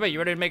about it, Mudkipper? You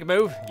ready to make a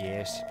move?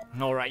 Yes.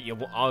 All right, you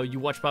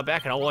watch my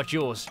back and I'll watch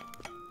yours.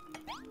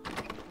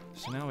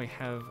 So now we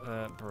have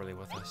Burley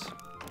with us.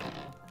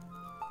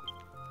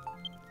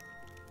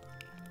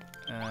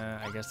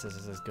 I guess this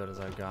is as good as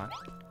I've got.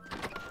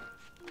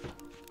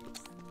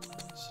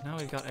 So now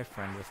we've got a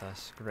friend with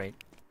us. Great.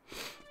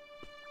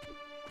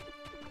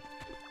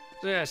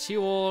 So yes, he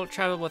will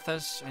travel with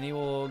us, and he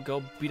will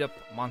go beat up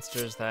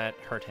monsters that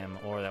hurt him,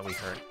 or that we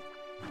hurt.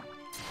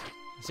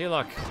 See,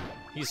 look.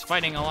 He's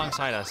fighting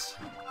alongside us.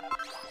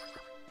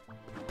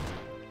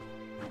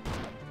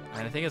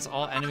 And I think it's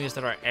all enemies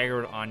that are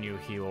aggroed on you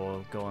he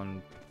will go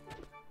and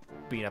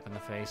beat up in the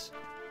face.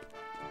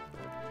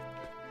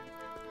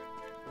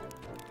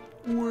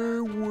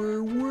 Now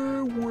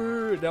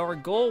our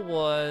goal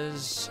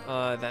was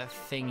that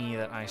thingy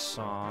that I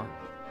saw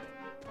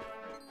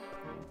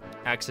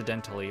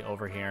accidentally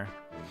over here.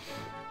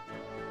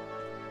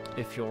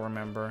 If you'll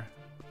remember.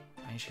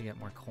 I should get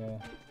more coal.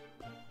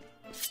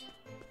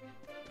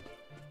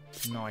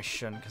 No, I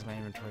shouldn't, because my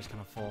inventory's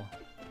kind of full.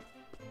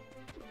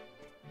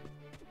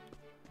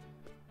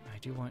 I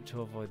do want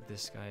to avoid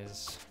this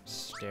guy's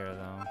stare,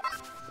 though.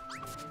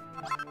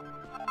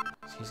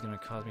 He's gonna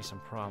cause me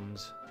some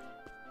problems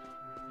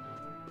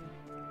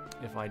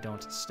if I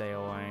don't stay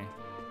away.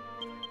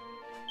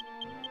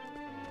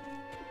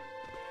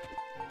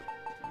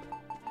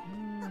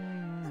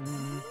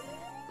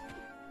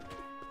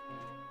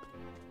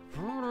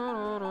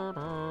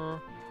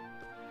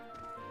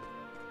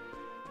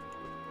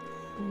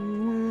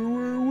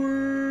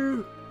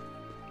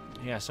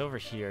 Yes, over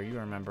here. You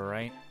remember,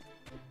 right?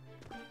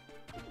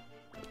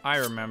 I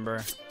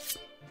remember.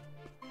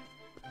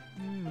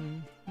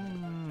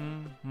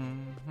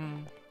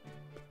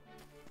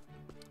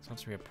 So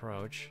once we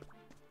approach,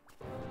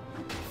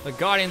 the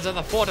Guardians of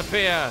the Fort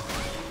appear.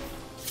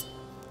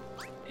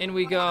 In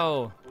we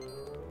go.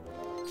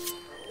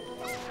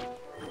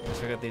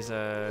 So we got these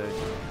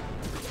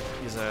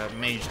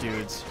mage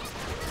dudes,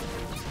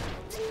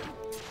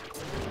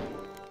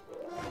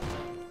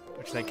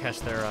 which they catch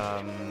their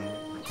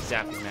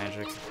zapping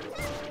magic.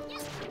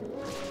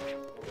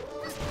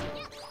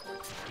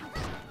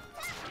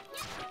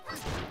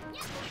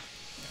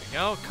 There we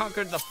go.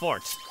 Conquered the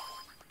fort.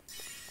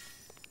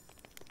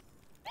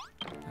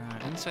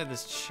 Inside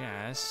this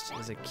chest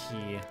is a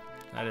key.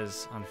 That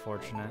is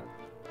unfortunate.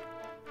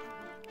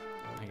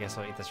 I guess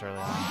I'll eat this early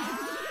on.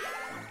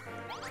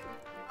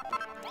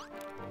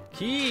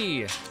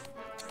 Key!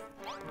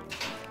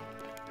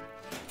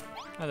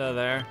 Hello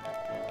there.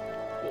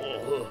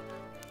 Whoa.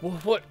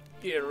 What?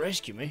 You here to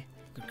rescue me?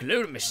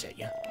 Good me, set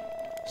ya.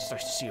 It's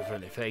nice to see your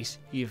friendly face,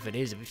 even if it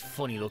is a bit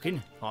funny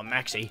looking. Oh,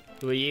 Maxie,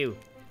 who are you?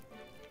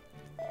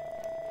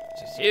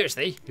 So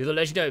seriously? You're the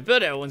legendary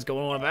bird everyone's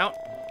going on about?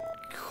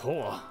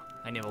 Cool.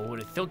 I never would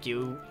have thought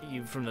you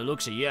from the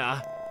looks of ya.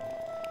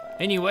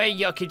 Anyway,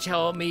 you can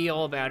tell me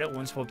all about it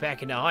once we're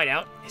back in the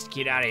hideout. Let's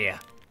get out of here.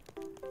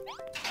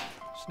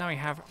 So now we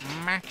have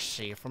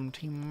Maxie from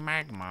Team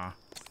Magma.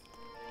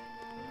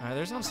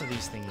 There's also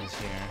these things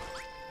here.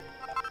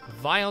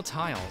 Vile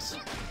tiles.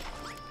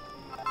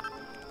 I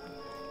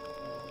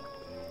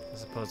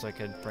suppose I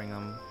could bring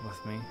them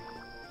with me.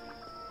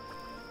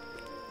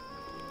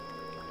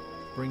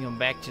 Bring them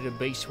back to the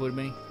base with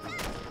me.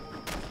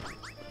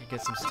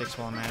 Get some sticks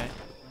while I'm at it.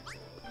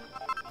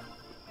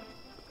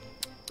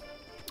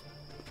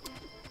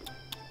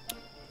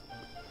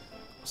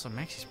 Also,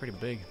 Maxie's pretty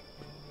big.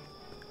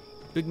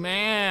 Big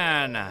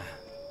man!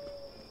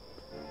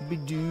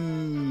 Big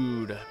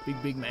dude.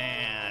 Big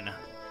man.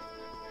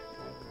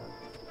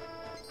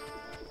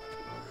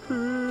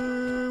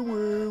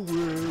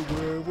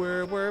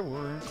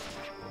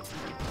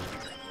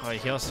 Oh,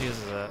 he also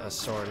uses a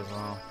sword as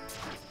well.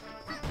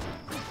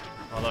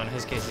 Although in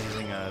his case he's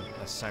using a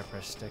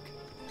cypress stick.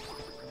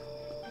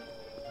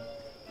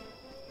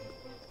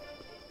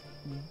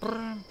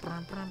 I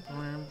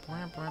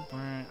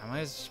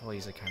might as well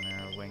use a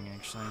chimera wing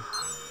actually,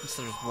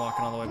 instead of just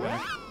walking all the way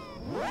back.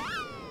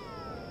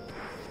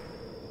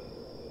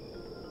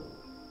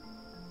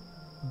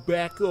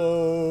 Back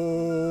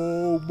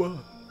home.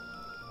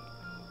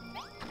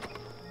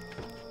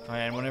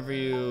 Alright, and whenever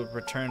you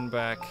return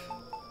back,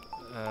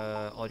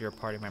 all your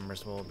party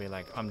members will be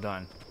like, I'm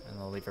done, and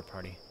they'll leave your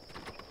party.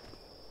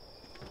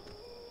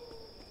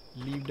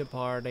 Leave the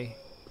party.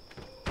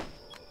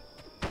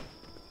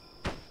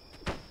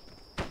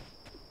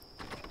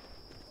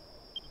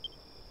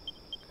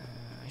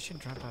 I should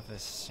drop off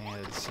this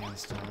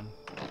sandstone.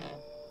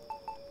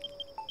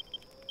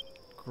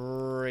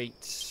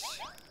 Great.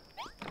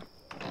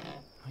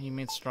 Oh, you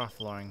made straw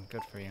flooring.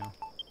 Good for you.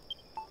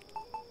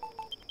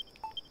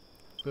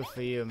 Good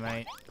for you,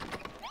 mate.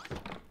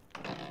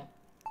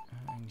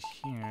 And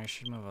here, I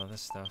should move all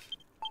this stuff.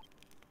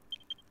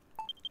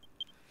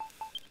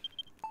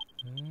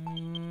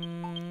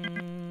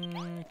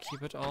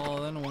 Keep it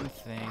all in one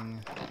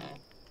thing.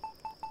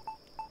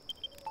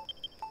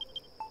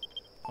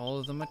 All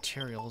of the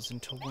materials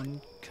into one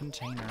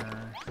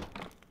container.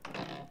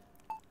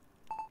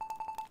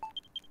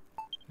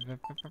 Leave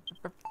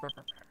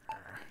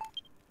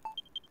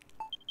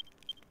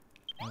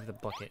the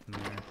bucket in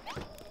there.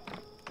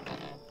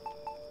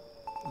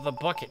 The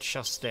bucket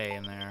shall stay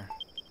in there.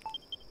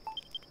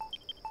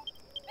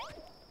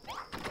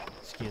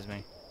 Excuse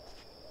me.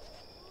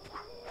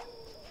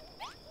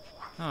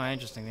 Oh,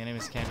 interesting. The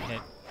enemies can't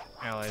hit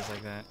allies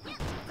like that.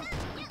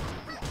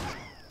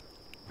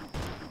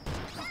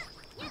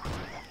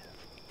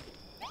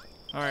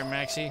 Alright,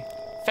 Maxie.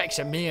 Thanks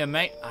a million,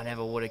 mate. I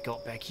never would have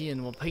got back here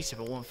in one piece if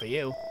it weren't for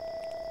you.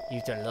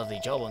 You've done a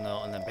lovely job on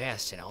the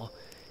bass and all.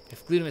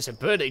 If Glutemus and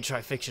Birdie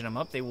tried fixing them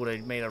up, they would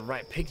have made a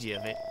right piggy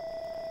of it.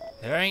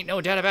 There ain't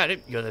no doubt about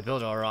it. You're the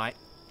builder, alright.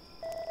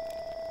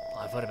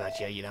 I've heard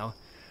about you, you know.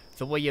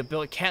 The way you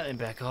built Catlin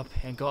back up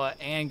and got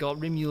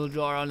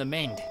Rimulgar on the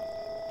mend.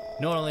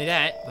 Not only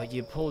that, but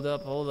you pulled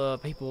up all the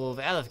people of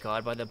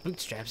Alefgard by the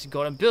bootstraps and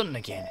got them building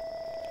again.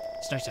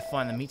 It's nice to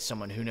finally meet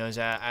someone who knows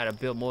how to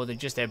build more than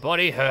just their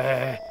body.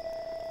 As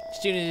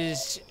soon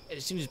as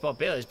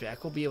Barbaria's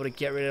back, we'll be able to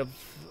get rid of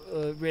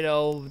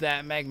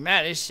that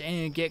Magmatis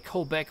and get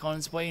Cole back on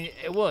its way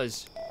it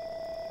was.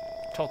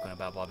 Talking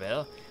about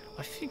Barbaria,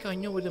 I think I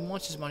know where the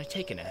monsters might have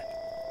taken her.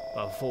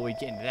 But before we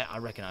get into that, I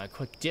reckon a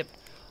quick dip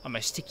on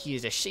my sticky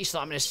as a sea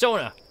slime in a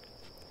sauna.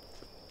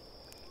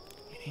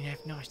 It ain't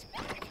half nice to be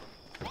back.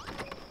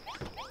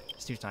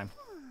 Snooze time.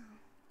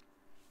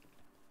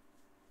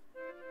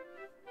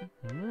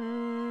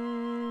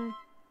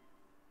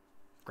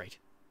 Great.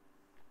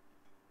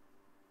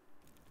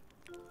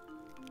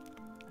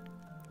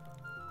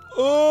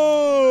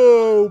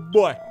 Oh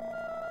boy.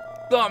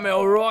 Got me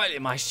alright.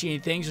 Am I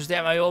seeing things? Was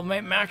that my old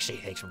mate Maxie?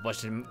 Thanks for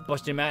busting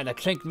him out of the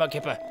clink,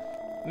 Mudkipper.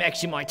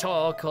 Maxie might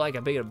talk like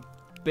a bit of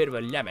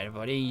a lemon,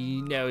 but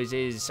he knows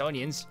his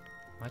onions.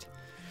 What?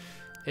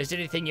 If there's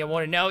anything you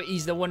want to know,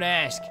 he's the one to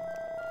ask.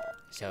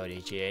 So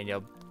did you end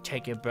up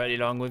taking Bertie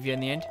along with you in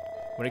the end?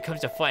 When it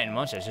comes to fighting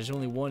monsters, there's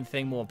only one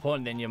thing more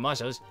important than your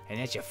muscles, and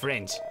that's your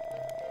friends.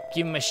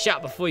 Give them a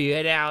shot before you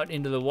head out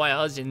into the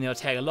wilds, and they'll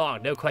tag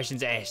along. No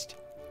questions asked.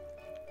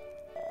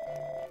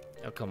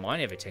 How come I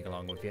never take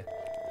along with you?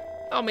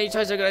 How many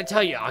times I gotta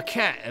tell you? I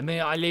can't. I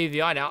mean, I leave the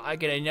hideout, I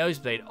get a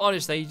nosebleed.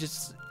 Honestly,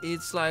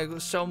 it's like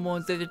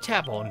someone's there to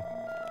tap on.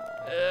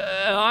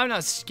 I'm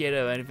not scared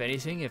of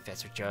anything, if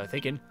that's what you're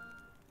thinking.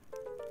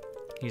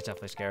 He's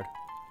definitely scared.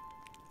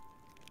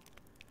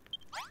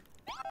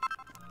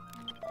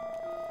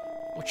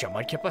 What's your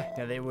Mudkipper?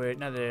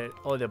 Now that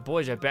all the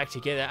boys are back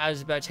together, I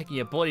was about taking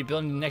your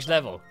bodybuilding to the next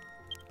level.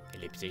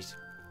 Ellipses.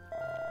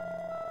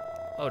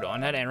 Hold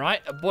on, that ain't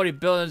right. A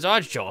bodybuilding's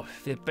our job.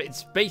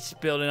 It's base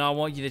building I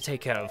want you to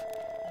take care of.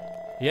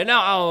 You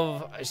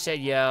know, I said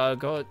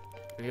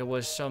it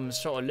was some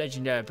sort of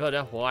legendary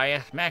builder. Well, I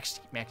asked Maxie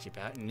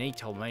about it, and he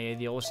told me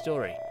the whole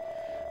story.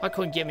 I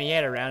couldn't get my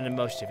head around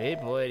most of it,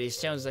 but it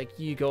sounds like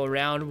you go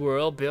around the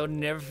world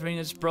building everything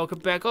that's broken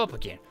back up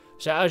again.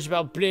 So I was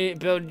about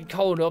building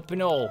cold up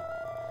and all.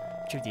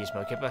 Truth is,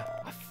 Mudkipper,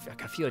 I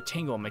can feel a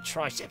tingle in my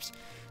triceps.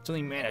 It's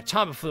only a matter of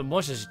time before the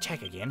monsters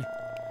attack again.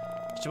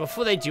 So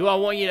before they do, I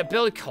want you to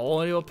build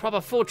coal into a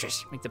proper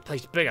fortress. Make the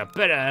place bigger,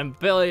 better, and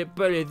better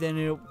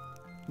than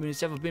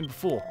it's ever been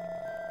before.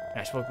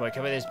 Nice work,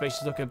 Mudkipper. This place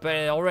is looking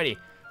better already.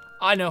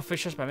 I know if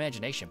it's just my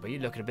imagination, but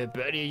you're looking a bit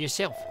better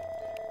yourself.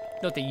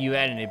 Not that you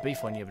had any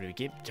beef on you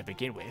to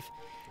begin with.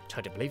 It's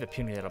hard to believe a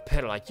puny little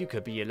petal like you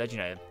could be a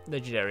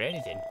legendary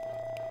anything.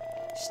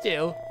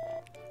 Still,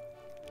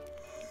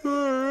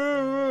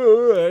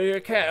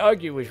 you can't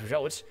argue with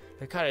results.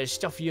 The kind of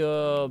stuff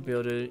your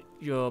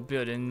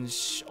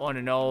buildings on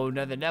an all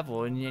another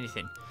level than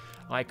anything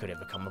I could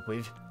ever come up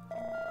with.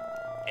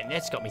 And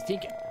that's got me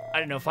thinking. I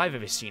don't know if I've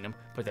ever seen him,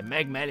 but the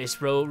Magmatis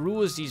bro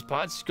rules these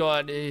parts.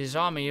 Got his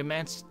army of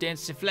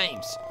dance to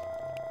flames.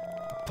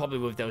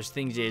 Problem with those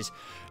things is,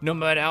 no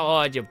matter how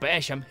hard you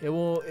bash them, it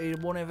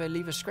won't ever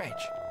leave a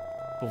scratch.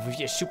 But with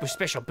your super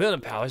special building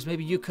powers,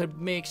 maybe you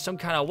could make some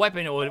kind of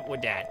weapon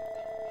with that.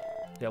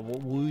 That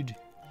would.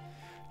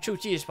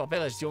 Truth is,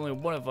 Barbella's the only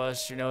one of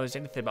us who knows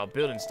anything about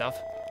building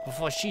stuff.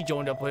 Before she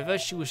joined up with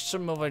us, she was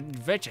some of an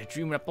adventure,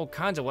 dreaming up all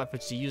kinds of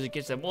weapons to use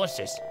against the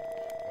monsters.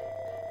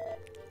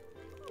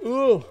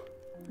 Oh,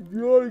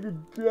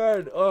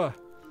 God.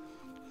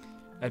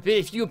 I bet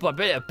if you and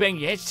Barbella bang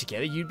your heads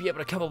together, you'd be able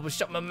to come up with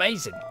something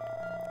amazing.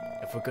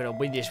 If we're gonna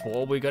win this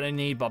war, we're gonna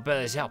need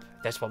Barbella's help.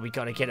 That's why we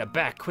gotta get her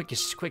back, quick,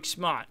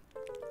 smart.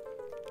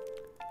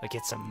 Like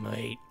get some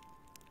meat.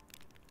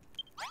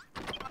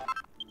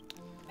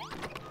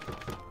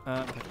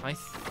 But I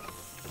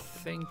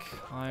think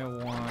I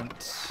want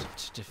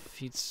to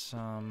defeat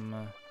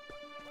some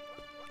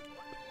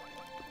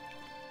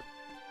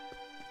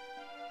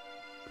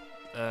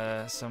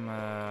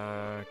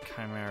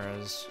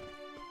chimeras.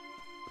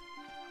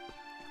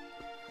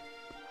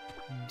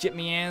 Get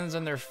me hands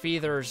on their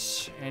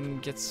feathers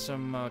and get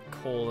some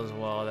coal as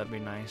well. That'd be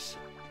nice.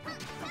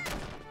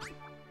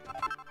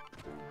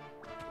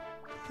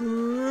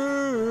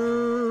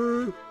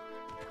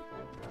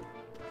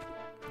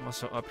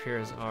 Also, up here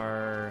is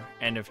our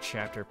end of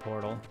chapter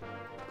portal.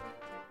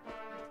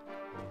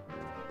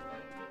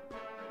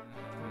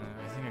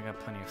 I think I got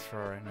plenty of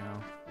fur right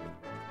now.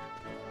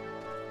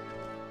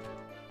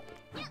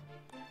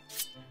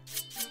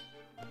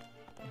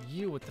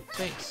 You with the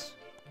face.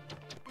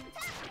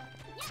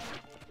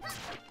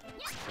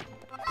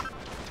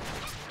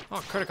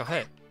 Oh, critical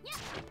hit.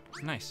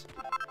 Nice.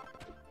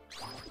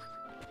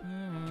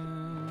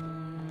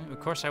 Of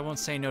course, I won't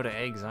say no to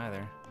eggs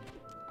either.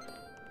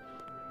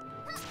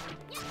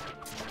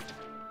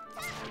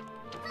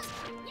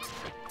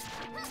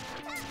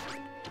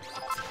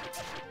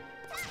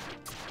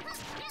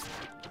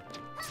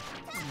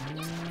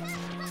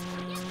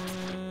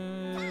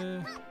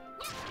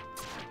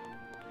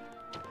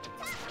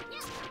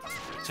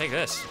 Take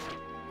this.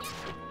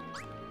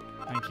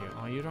 Thank you.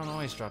 Oh, you don't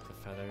always drop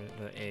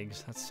the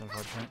eggs. That's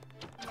unfortunate.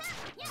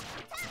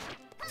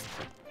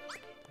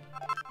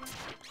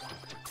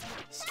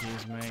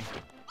 Excuse me.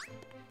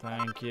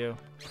 Thank you.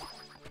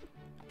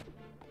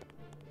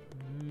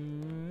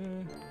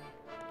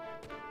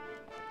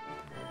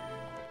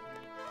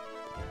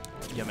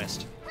 You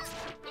missed.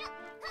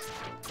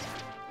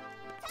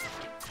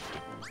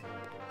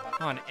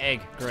 Oh, an egg.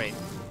 Great.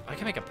 I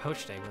can make a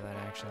poached egg with that,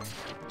 actually.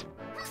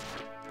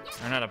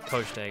 Or not a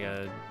poached egg,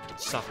 a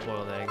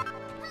soft-boiled egg.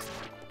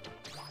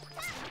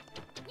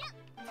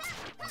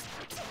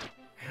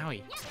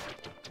 Howie.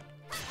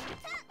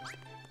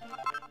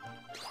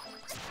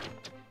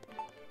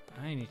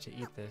 I need to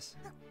eat this.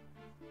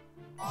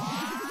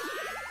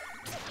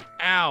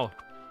 Ow!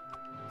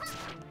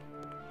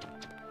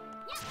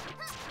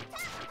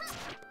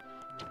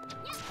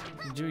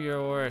 Do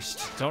your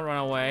worst. Don't run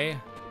away.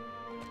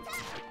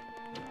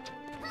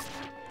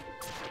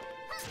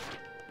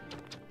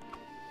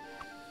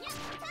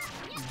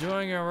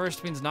 Doing your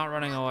worst means not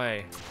running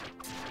away.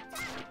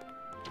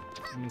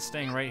 I mean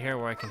staying right here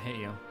where I can hit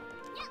you.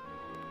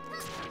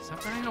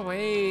 Stop running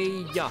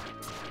away! Yeah.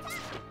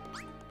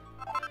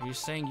 Are you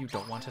saying you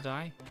don't want to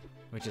die?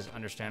 Which is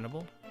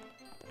understandable.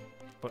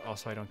 But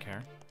also I don't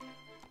care.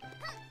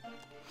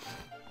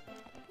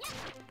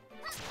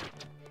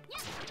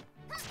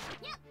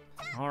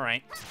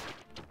 Alright.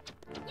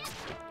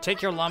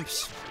 Take your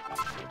lumps.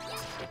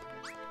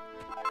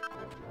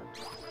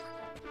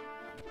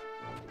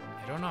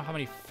 I don't know how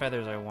many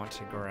feathers I want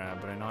to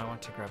grab, but I know I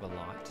want to grab a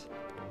lot.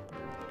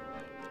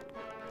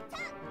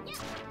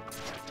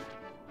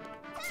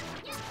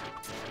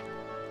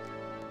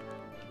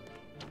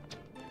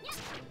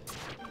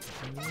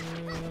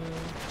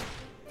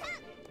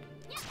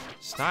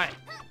 Stop!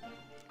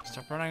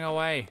 Stop running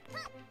away.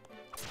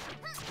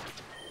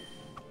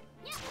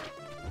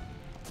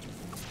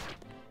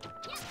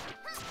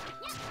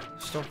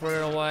 Stop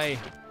running away.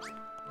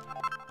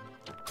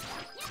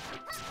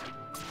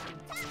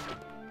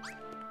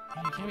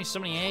 Man, you gave me so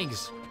many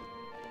eggs.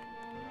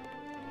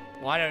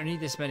 Well, I don't need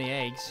this many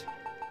eggs.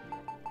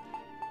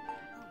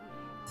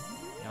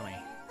 Yummy.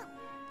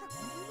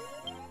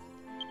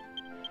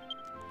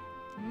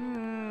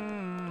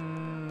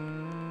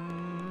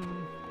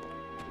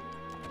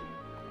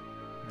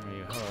 There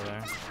you hello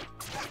there.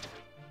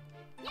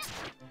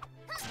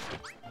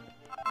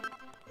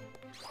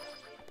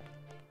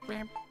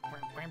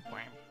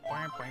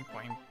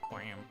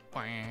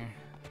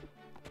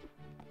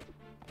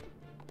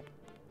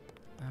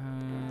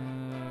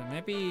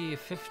 Maybe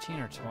 15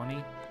 or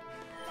 20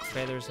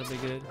 feathers would be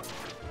good.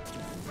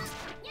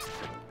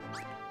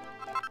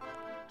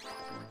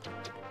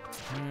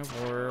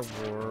 War.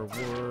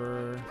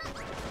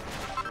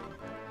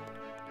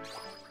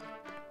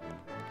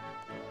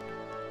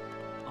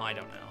 I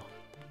don't know.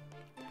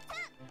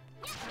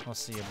 We'll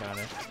see about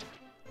it.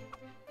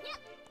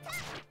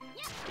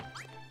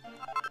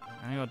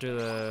 I think I'll do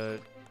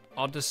the...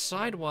 I'll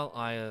decide while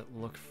I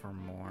look for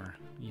more.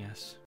 Yes.